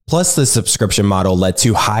 Plus, the subscription model led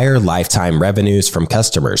to higher lifetime revenues from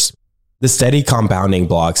customers. The Steady Compounding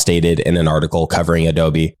blog stated in an article covering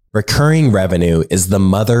Adobe, recurring revenue is the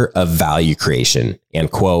mother of value creation,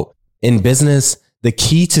 and quote, in business, the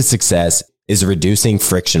key to success is reducing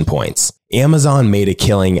friction points. Amazon made a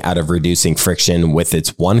killing out of reducing friction with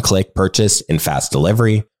its one-click purchase and fast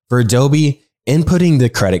delivery. For Adobe, inputting the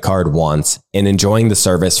credit card once and enjoying the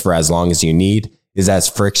service for as long as you need is as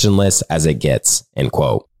frictionless as it gets, end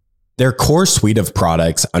quote. Their core suite of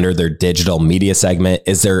products under their digital media segment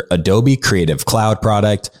is their Adobe Creative Cloud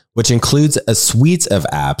product, which includes a suite of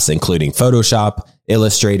apps including Photoshop,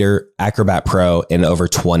 Illustrator, Acrobat Pro, and over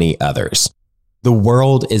 20 others. The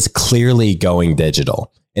world is clearly going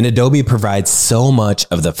digital, and Adobe provides so much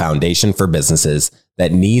of the foundation for businesses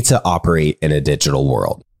that need to operate in a digital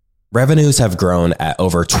world. Revenues have grown at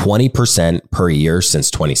over 20% per year since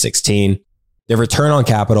 2016. Their return on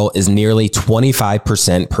capital is nearly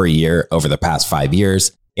 25% per year over the past 5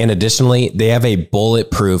 years. And additionally, they have a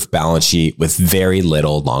bulletproof balance sheet with very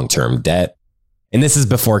little long-term debt. And this is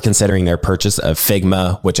before considering their purchase of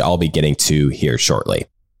Figma, which I'll be getting to here shortly.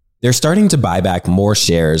 They're starting to buy back more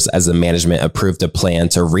shares as the management approved a plan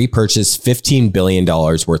to repurchase $15 billion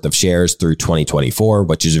worth of shares through 2024,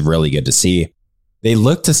 which is really good to see. They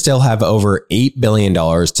look to still have over $8 billion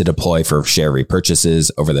to deploy for share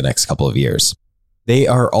repurchases over the next couple of years. They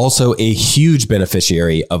are also a huge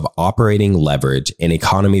beneficiary of operating leverage and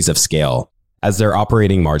economies of scale, as their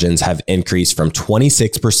operating margins have increased from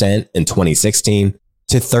 26% in 2016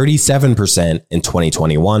 to 37% in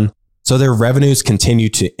 2021, so their revenues continue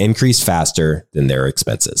to increase faster than their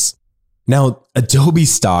expenses. Now, Adobe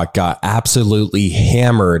stock got absolutely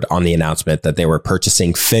hammered on the announcement that they were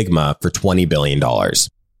purchasing Figma for $20 billion.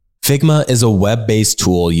 Figma is a web-based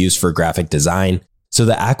tool used for graphic design, so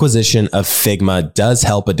the acquisition of Figma does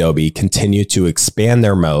help Adobe continue to expand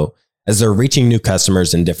their moat as they're reaching new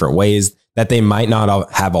customers in different ways that they might not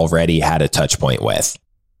have already had a touch point with.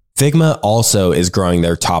 Figma also is growing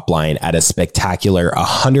their top line at a spectacular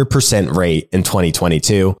 100% rate in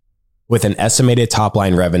 2022, with an estimated top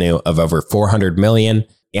line revenue of over $400 million,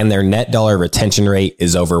 and their net dollar retention rate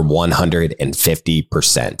is over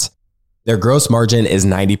 150%. Their gross margin is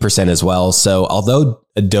 90% as well, so although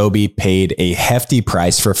Adobe paid a hefty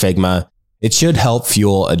price for Figma, it should help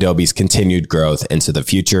fuel Adobe's continued growth into the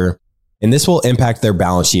future. And this will impact their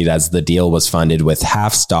balance sheet as the deal was funded with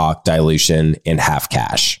half stock dilution and half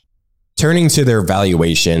cash. Turning to their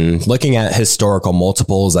valuation, looking at historical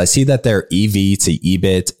multiples, I see that their EV to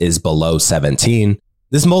EBIT is below 17.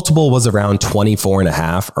 This multiple was around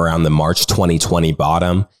 24.5 around the March 2020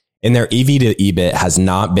 bottom, and their EV to EBIT has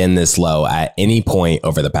not been this low at any point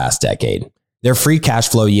over the past decade. Their free cash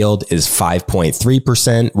flow yield is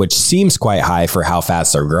 5.3%, which seems quite high for how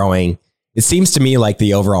fast they're growing. It seems to me like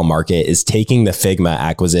the overall market is taking the Figma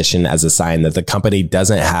acquisition as a sign that the company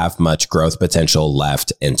doesn't have much growth potential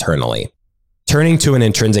left internally. Turning to an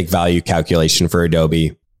intrinsic value calculation for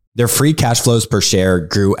Adobe, their free cash flows per share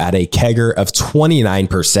grew at a CAGR of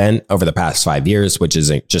 29% over the past 5 years, which is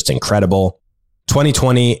just incredible.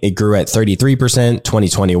 2020, it grew at 33%.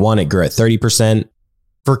 2021, it grew at 30%.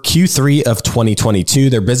 For Q3 of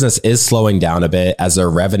 2022, their business is slowing down a bit as their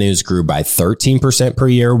revenues grew by 13% per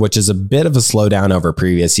year, which is a bit of a slowdown over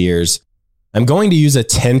previous years. I'm going to use a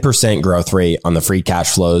 10% growth rate on the free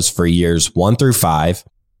cash flows for years 1 through 5,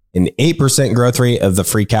 an 8% growth rate of the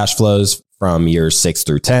free cash flows from years 6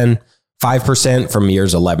 through 10, 5% from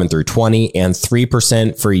years 11 through 20, and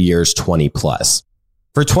 3% for years 20 plus.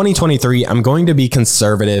 For 2023, I'm going to be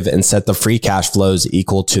conservative and set the free cash flows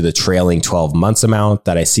equal to the trailing 12 months amount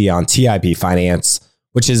that I see on TIP Finance,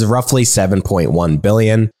 which is roughly $7.1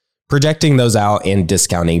 billion. Projecting those out and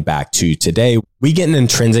discounting back to today, we get an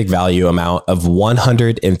intrinsic value amount of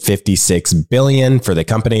 $156 billion for the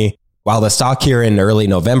company, while the stock here in early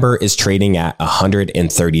November is trading at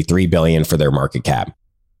 $133 billion for their market cap.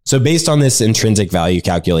 So based on this intrinsic value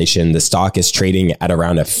calculation, the stock is trading at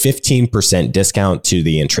around a 15% discount to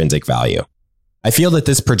the intrinsic value. I feel that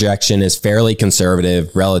this projection is fairly conservative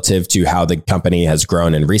relative to how the company has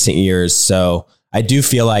grown in recent years, so I do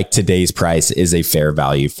feel like today's price is a fair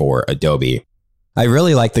value for Adobe. I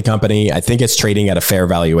really like the company. I think it's trading at a fair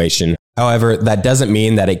valuation. However, that doesn't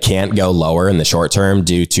mean that it can't go lower in the short term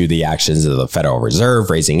due to the actions of the Federal Reserve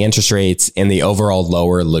raising interest rates and the overall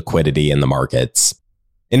lower liquidity in the markets.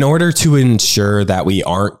 In order to ensure that we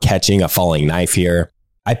aren't catching a falling knife here,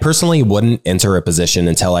 I personally wouldn't enter a position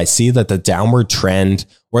until I see that the downward trend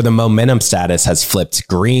or the momentum status has flipped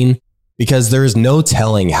green, because there is no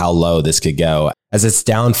telling how low this could go, as it's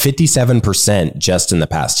down 57% just in the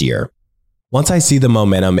past year. Once I see the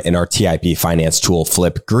momentum in our TIP Finance tool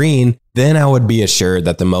flip green, then I would be assured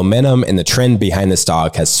that the momentum and the trend behind the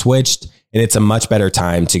stock has switched, and it's a much better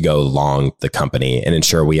time to go long the company and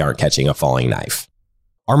ensure we aren't catching a falling knife.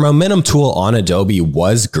 Our momentum tool on Adobe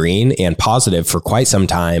was green and positive for quite some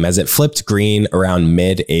time, as it flipped green around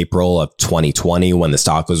mid-April of 2020 when the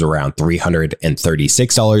stock was around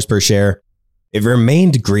 $336 per share. It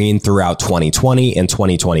remained green throughout 2020 and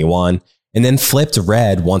 2021, and then flipped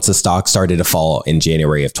red once the stock started to fall in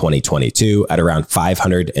January of 2022 at around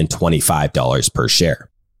 $525 per share.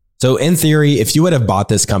 So in theory, if you would have bought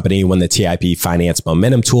this company when the TIP Finance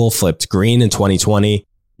Momentum tool flipped green in 2020,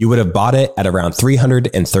 you would have bought it at around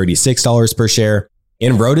 $336 per share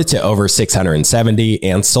and rode it to over $670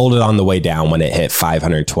 and sold it on the way down when it hit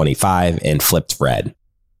 $525 and flipped red.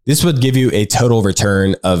 This would give you a total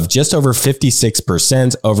return of just over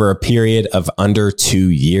 56% over a period of under 2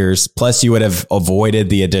 years. Plus, you would have avoided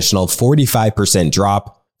the additional 45%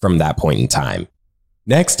 drop from that point in time.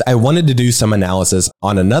 Next, I wanted to do some analysis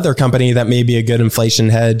on another company that may be a good inflation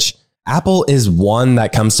hedge. Apple is one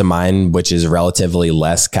that comes to mind, which is relatively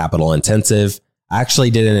less capital intensive. I actually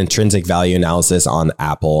did an intrinsic value analysis on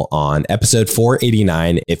Apple on episode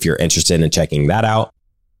 489 if you're interested in checking that out.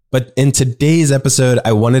 But in today's episode,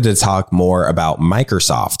 I wanted to talk more about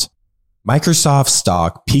Microsoft. Microsoft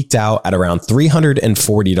stock peaked out at around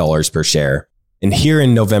 $340 per share. And here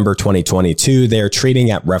in November 2022, they are trading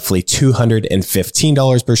at roughly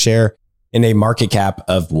 $215 per share in a market cap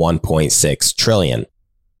of $1.6 trillion.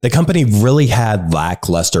 The company really had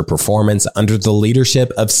lackluster performance under the leadership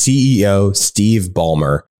of CEO Steve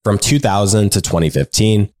Ballmer from 2000 to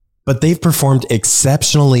 2015, but they've performed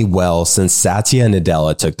exceptionally well since Satya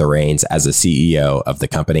Nadella took the reins as the CEO of the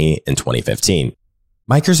company in 2015.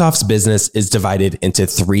 Microsoft's business is divided into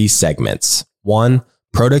 3 segments. 1,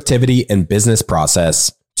 productivity and business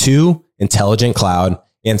process. 2, intelligent cloud.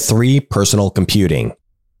 And 3, personal computing.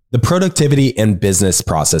 The productivity and business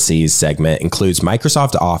processes segment includes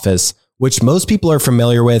Microsoft Office, which most people are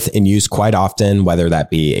familiar with and use quite often, whether that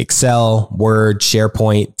be Excel, Word,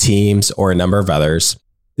 SharePoint, Teams, or a number of others.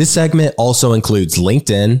 This segment also includes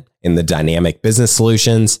LinkedIn and the dynamic business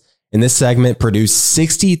solutions, and this segment produced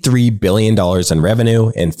 $63 billion in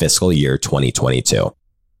revenue in fiscal year 2022.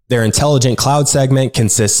 Their intelligent cloud segment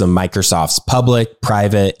consists of Microsoft's public,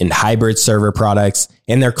 private, and hybrid server products,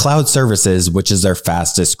 and their cloud services, which is their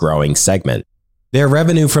fastest growing segment. Their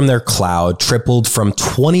revenue from their cloud tripled from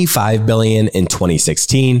 $25 billion in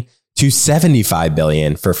 2016 to $75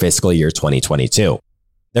 billion for fiscal year 2022.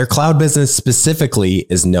 Their cloud business specifically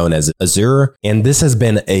is known as Azure, and this has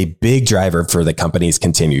been a big driver for the company's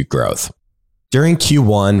continued growth. During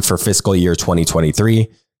Q1 for fiscal year 2023,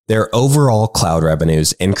 their overall cloud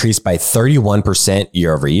revenues increased by 31%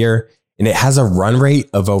 year over year, and it has a run rate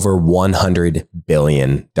of over $100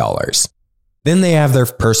 billion. Then they have their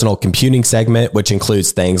personal computing segment, which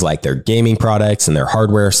includes things like their gaming products and their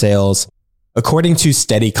hardware sales. According to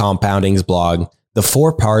Steady Compounding's blog, the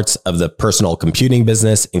 4 parts of the personal computing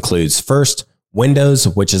business includes first, Windows,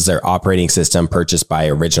 which is their operating system purchased by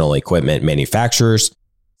original equipment manufacturers.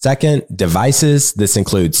 Second, devices. This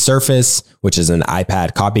includes Surface, which is an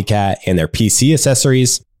iPad copycat, and their PC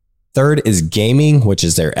accessories. Third is gaming, which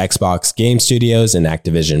is their Xbox Game Studios and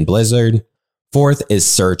Activision Blizzard. Fourth is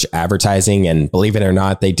search advertising. And believe it or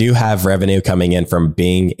not, they do have revenue coming in from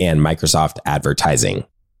Bing and Microsoft advertising.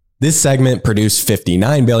 This segment produced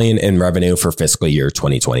 $59 billion in revenue for fiscal year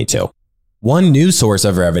 2022. One new source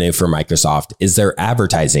of revenue for Microsoft is their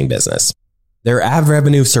advertising business. Their ad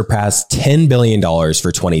revenue surpassed $10 billion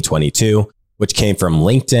for 2022, which came from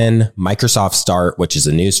LinkedIn, Microsoft Start, which is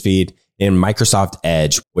a newsfeed, and Microsoft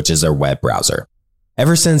Edge, which is their web browser.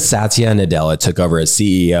 Ever since Satya Nadella took over as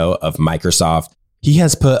CEO of Microsoft, he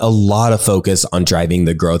has put a lot of focus on driving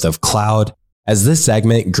the growth of cloud, as this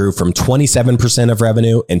segment grew from 27% of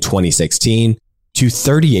revenue in 2016 to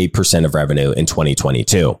 38% of revenue in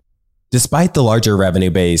 2022. Despite the larger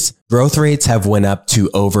revenue base, growth rates have went up to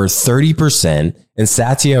over 30%, and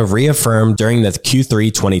Satya reaffirmed during the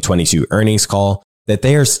Q3 2022 earnings call that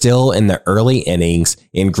they are still in the early innings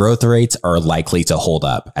and growth rates are likely to hold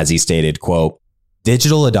up. As he stated, quote,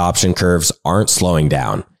 "Digital adoption curves aren't slowing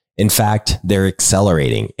down. In fact, they're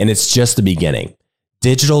accelerating, and it's just the beginning.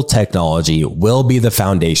 Digital technology will be the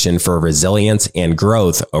foundation for resilience and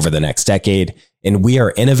growth over the next decade, and we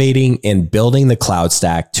are innovating and building the cloud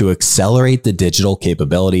stack to accelerate the digital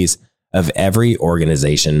capabilities of every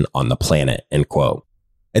organization on the planet," end quote.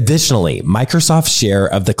 Additionally, Microsoft's share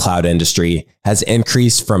of the cloud industry has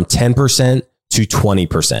increased from 10% to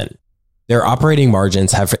 20%. Their operating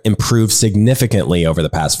margins have improved significantly over the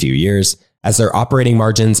past few years, as their operating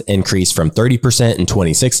margins increased from 30% in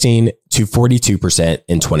 2016 to 42%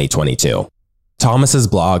 in 2022. Thomas's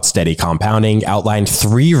blog, Steady Compounding, outlined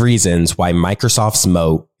 3 reasons why Microsoft's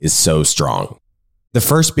moat is so strong. The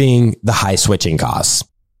first being the high switching costs.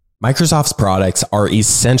 Microsoft's products are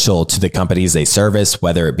essential to the companies they service,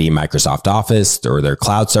 whether it be Microsoft Office or their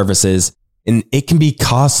cloud services, and it can be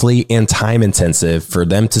costly and time intensive for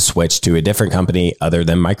them to switch to a different company other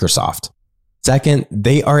than Microsoft. Second,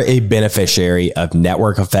 they are a beneficiary of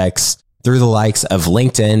network effects through the likes of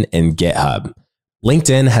LinkedIn and GitHub.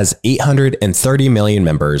 LinkedIn has 830 million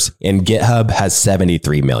members and GitHub has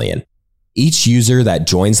 73 million. Each user that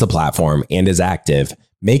joins the platform and is active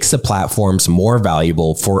makes the platforms more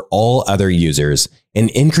valuable for all other users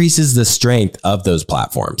and increases the strength of those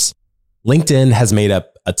platforms. LinkedIn has made up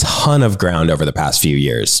a ton of ground over the past few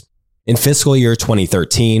years. In fiscal year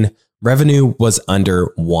 2013, revenue was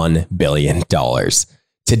under $1 billion.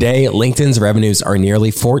 Today, LinkedIn's revenues are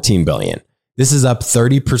nearly $14 billion. This is up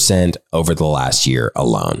 30% over the last year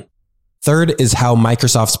alone. Third is how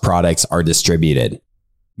Microsoft's products are distributed.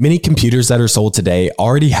 Many computers that are sold today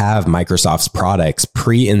already have Microsoft's products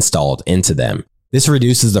pre-installed into them. This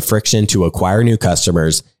reduces the friction to acquire new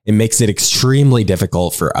customers and makes it extremely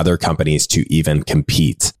difficult for other companies to even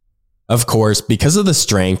compete. Of course, because of the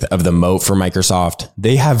strength of the moat for Microsoft,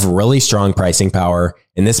 they have really strong pricing power,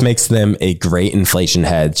 and this makes them a great inflation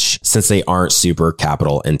hedge since they aren't super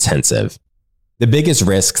capital intensive. The biggest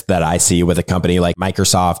risk that I see with a company like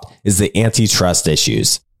Microsoft is the antitrust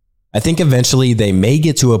issues. I think eventually they may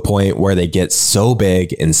get to a point where they get so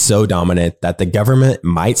big and so dominant that the government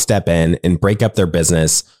might step in and break up their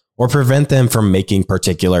business or prevent them from making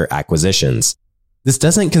particular acquisitions. This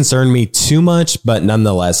doesn't concern me too much, but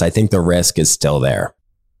nonetheless, I think the risk is still there.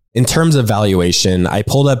 In terms of valuation, I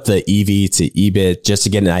pulled up the EV to EBIT just to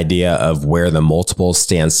get an idea of where the multiple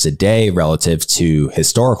stands today relative to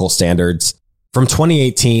historical standards. From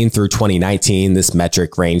 2018 through 2019, this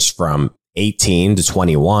metric ranged from 18 to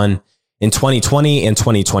 21. In 2020 and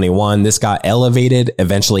 2021, this got elevated,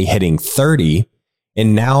 eventually hitting 30.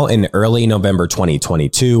 And now in early November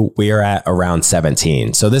 2022, we are at around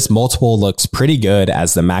 17. So this multiple looks pretty good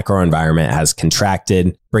as the macro environment has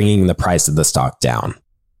contracted, bringing the price of the stock down.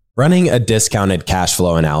 Running a discounted cash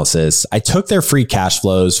flow analysis, I took their free cash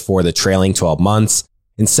flows for the trailing 12 months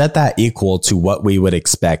and set that equal to what we would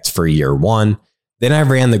expect for year 1. Then I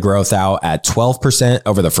ran the growth out at 12%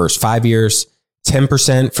 over the first 5 years,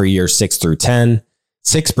 10% for years 6 through 10,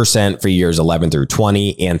 6% for years 11 through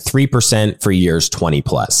 20, and 3% for years 20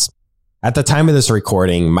 plus. At the time of this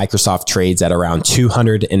recording, Microsoft trades at around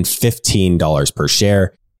 $215 per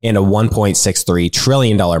share and a $1.63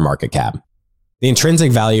 trillion market cap. The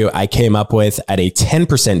intrinsic value I came up with at a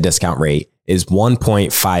 10% discount rate is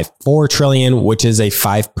 $1.54 trillion, which is a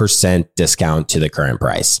 5% discount to the current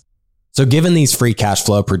price. So given these free cash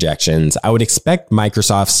flow projections, I would expect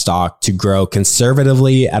Microsoft stock to grow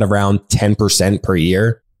conservatively at around 10% per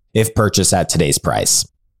year if purchased at today's price.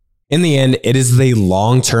 In the end, it is the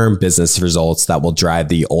long-term business results that will drive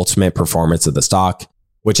the ultimate performance of the stock,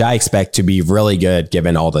 which I expect to be really good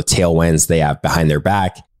given all the tailwinds they have behind their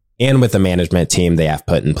back and with the management team they have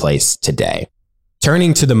put in place today.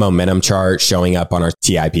 Turning to the momentum chart showing up on our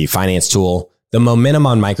TIP finance tool, The momentum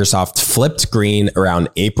on Microsoft flipped green around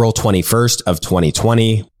April 21st of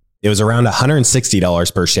 2020. It was around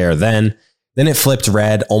 $160 per share then. Then it flipped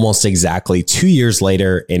red almost exactly 2 years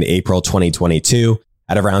later in April 2022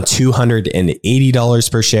 at around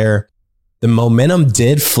 $280 per share. The momentum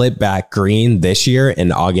did flip back green this year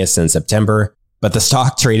in August and September, but the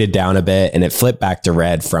stock traded down a bit and it flipped back to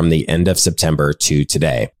red from the end of September to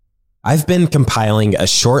today. I've been compiling a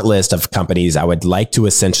short list of companies I would like to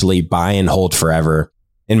essentially buy and hold forever.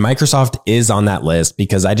 And Microsoft is on that list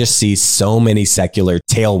because I just see so many secular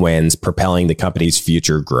tailwinds propelling the company's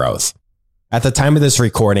future growth. At the time of this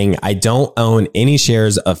recording, I don't own any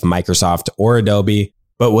shares of Microsoft or Adobe,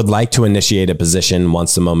 but would like to initiate a position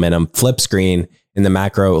once the momentum flips green and the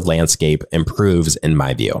macro landscape improves in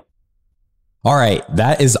my view. All right,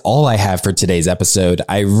 that is all I have for today's episode.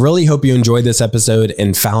 I really hope you enjoyed this episode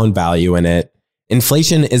and found value in it.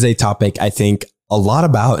 Inflation is a topic I think a lot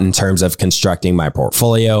about in terms of constructing my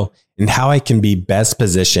portfolio and how I can be best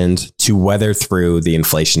positioned to weather through the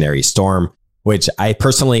inflationary storm, which I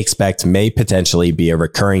personally expect may potentially be a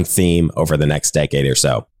recurring theme over the next decade or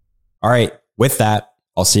so. All right, with that,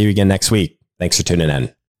 I'll see you again next week. Thanks for tuning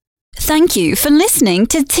in. Thank you for listening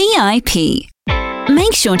to TIP.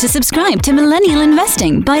 Make sure to subscribe to Millennial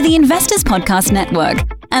Investing by the Investors Podcast Network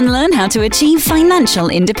and learn how to achieve financial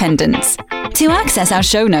independence. To access our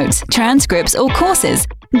show notes, transcripts, or courses,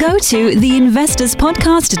 go to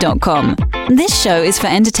theinvestorspodcast.com. This show is for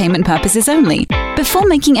entertainment purposes only. Before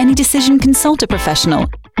making any decision, consult a professional.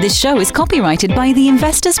 This show is copyrighted by the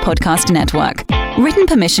Investors Podcast Network. Written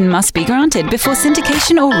permission must be granted before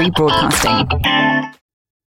syndication or rebroadcasting.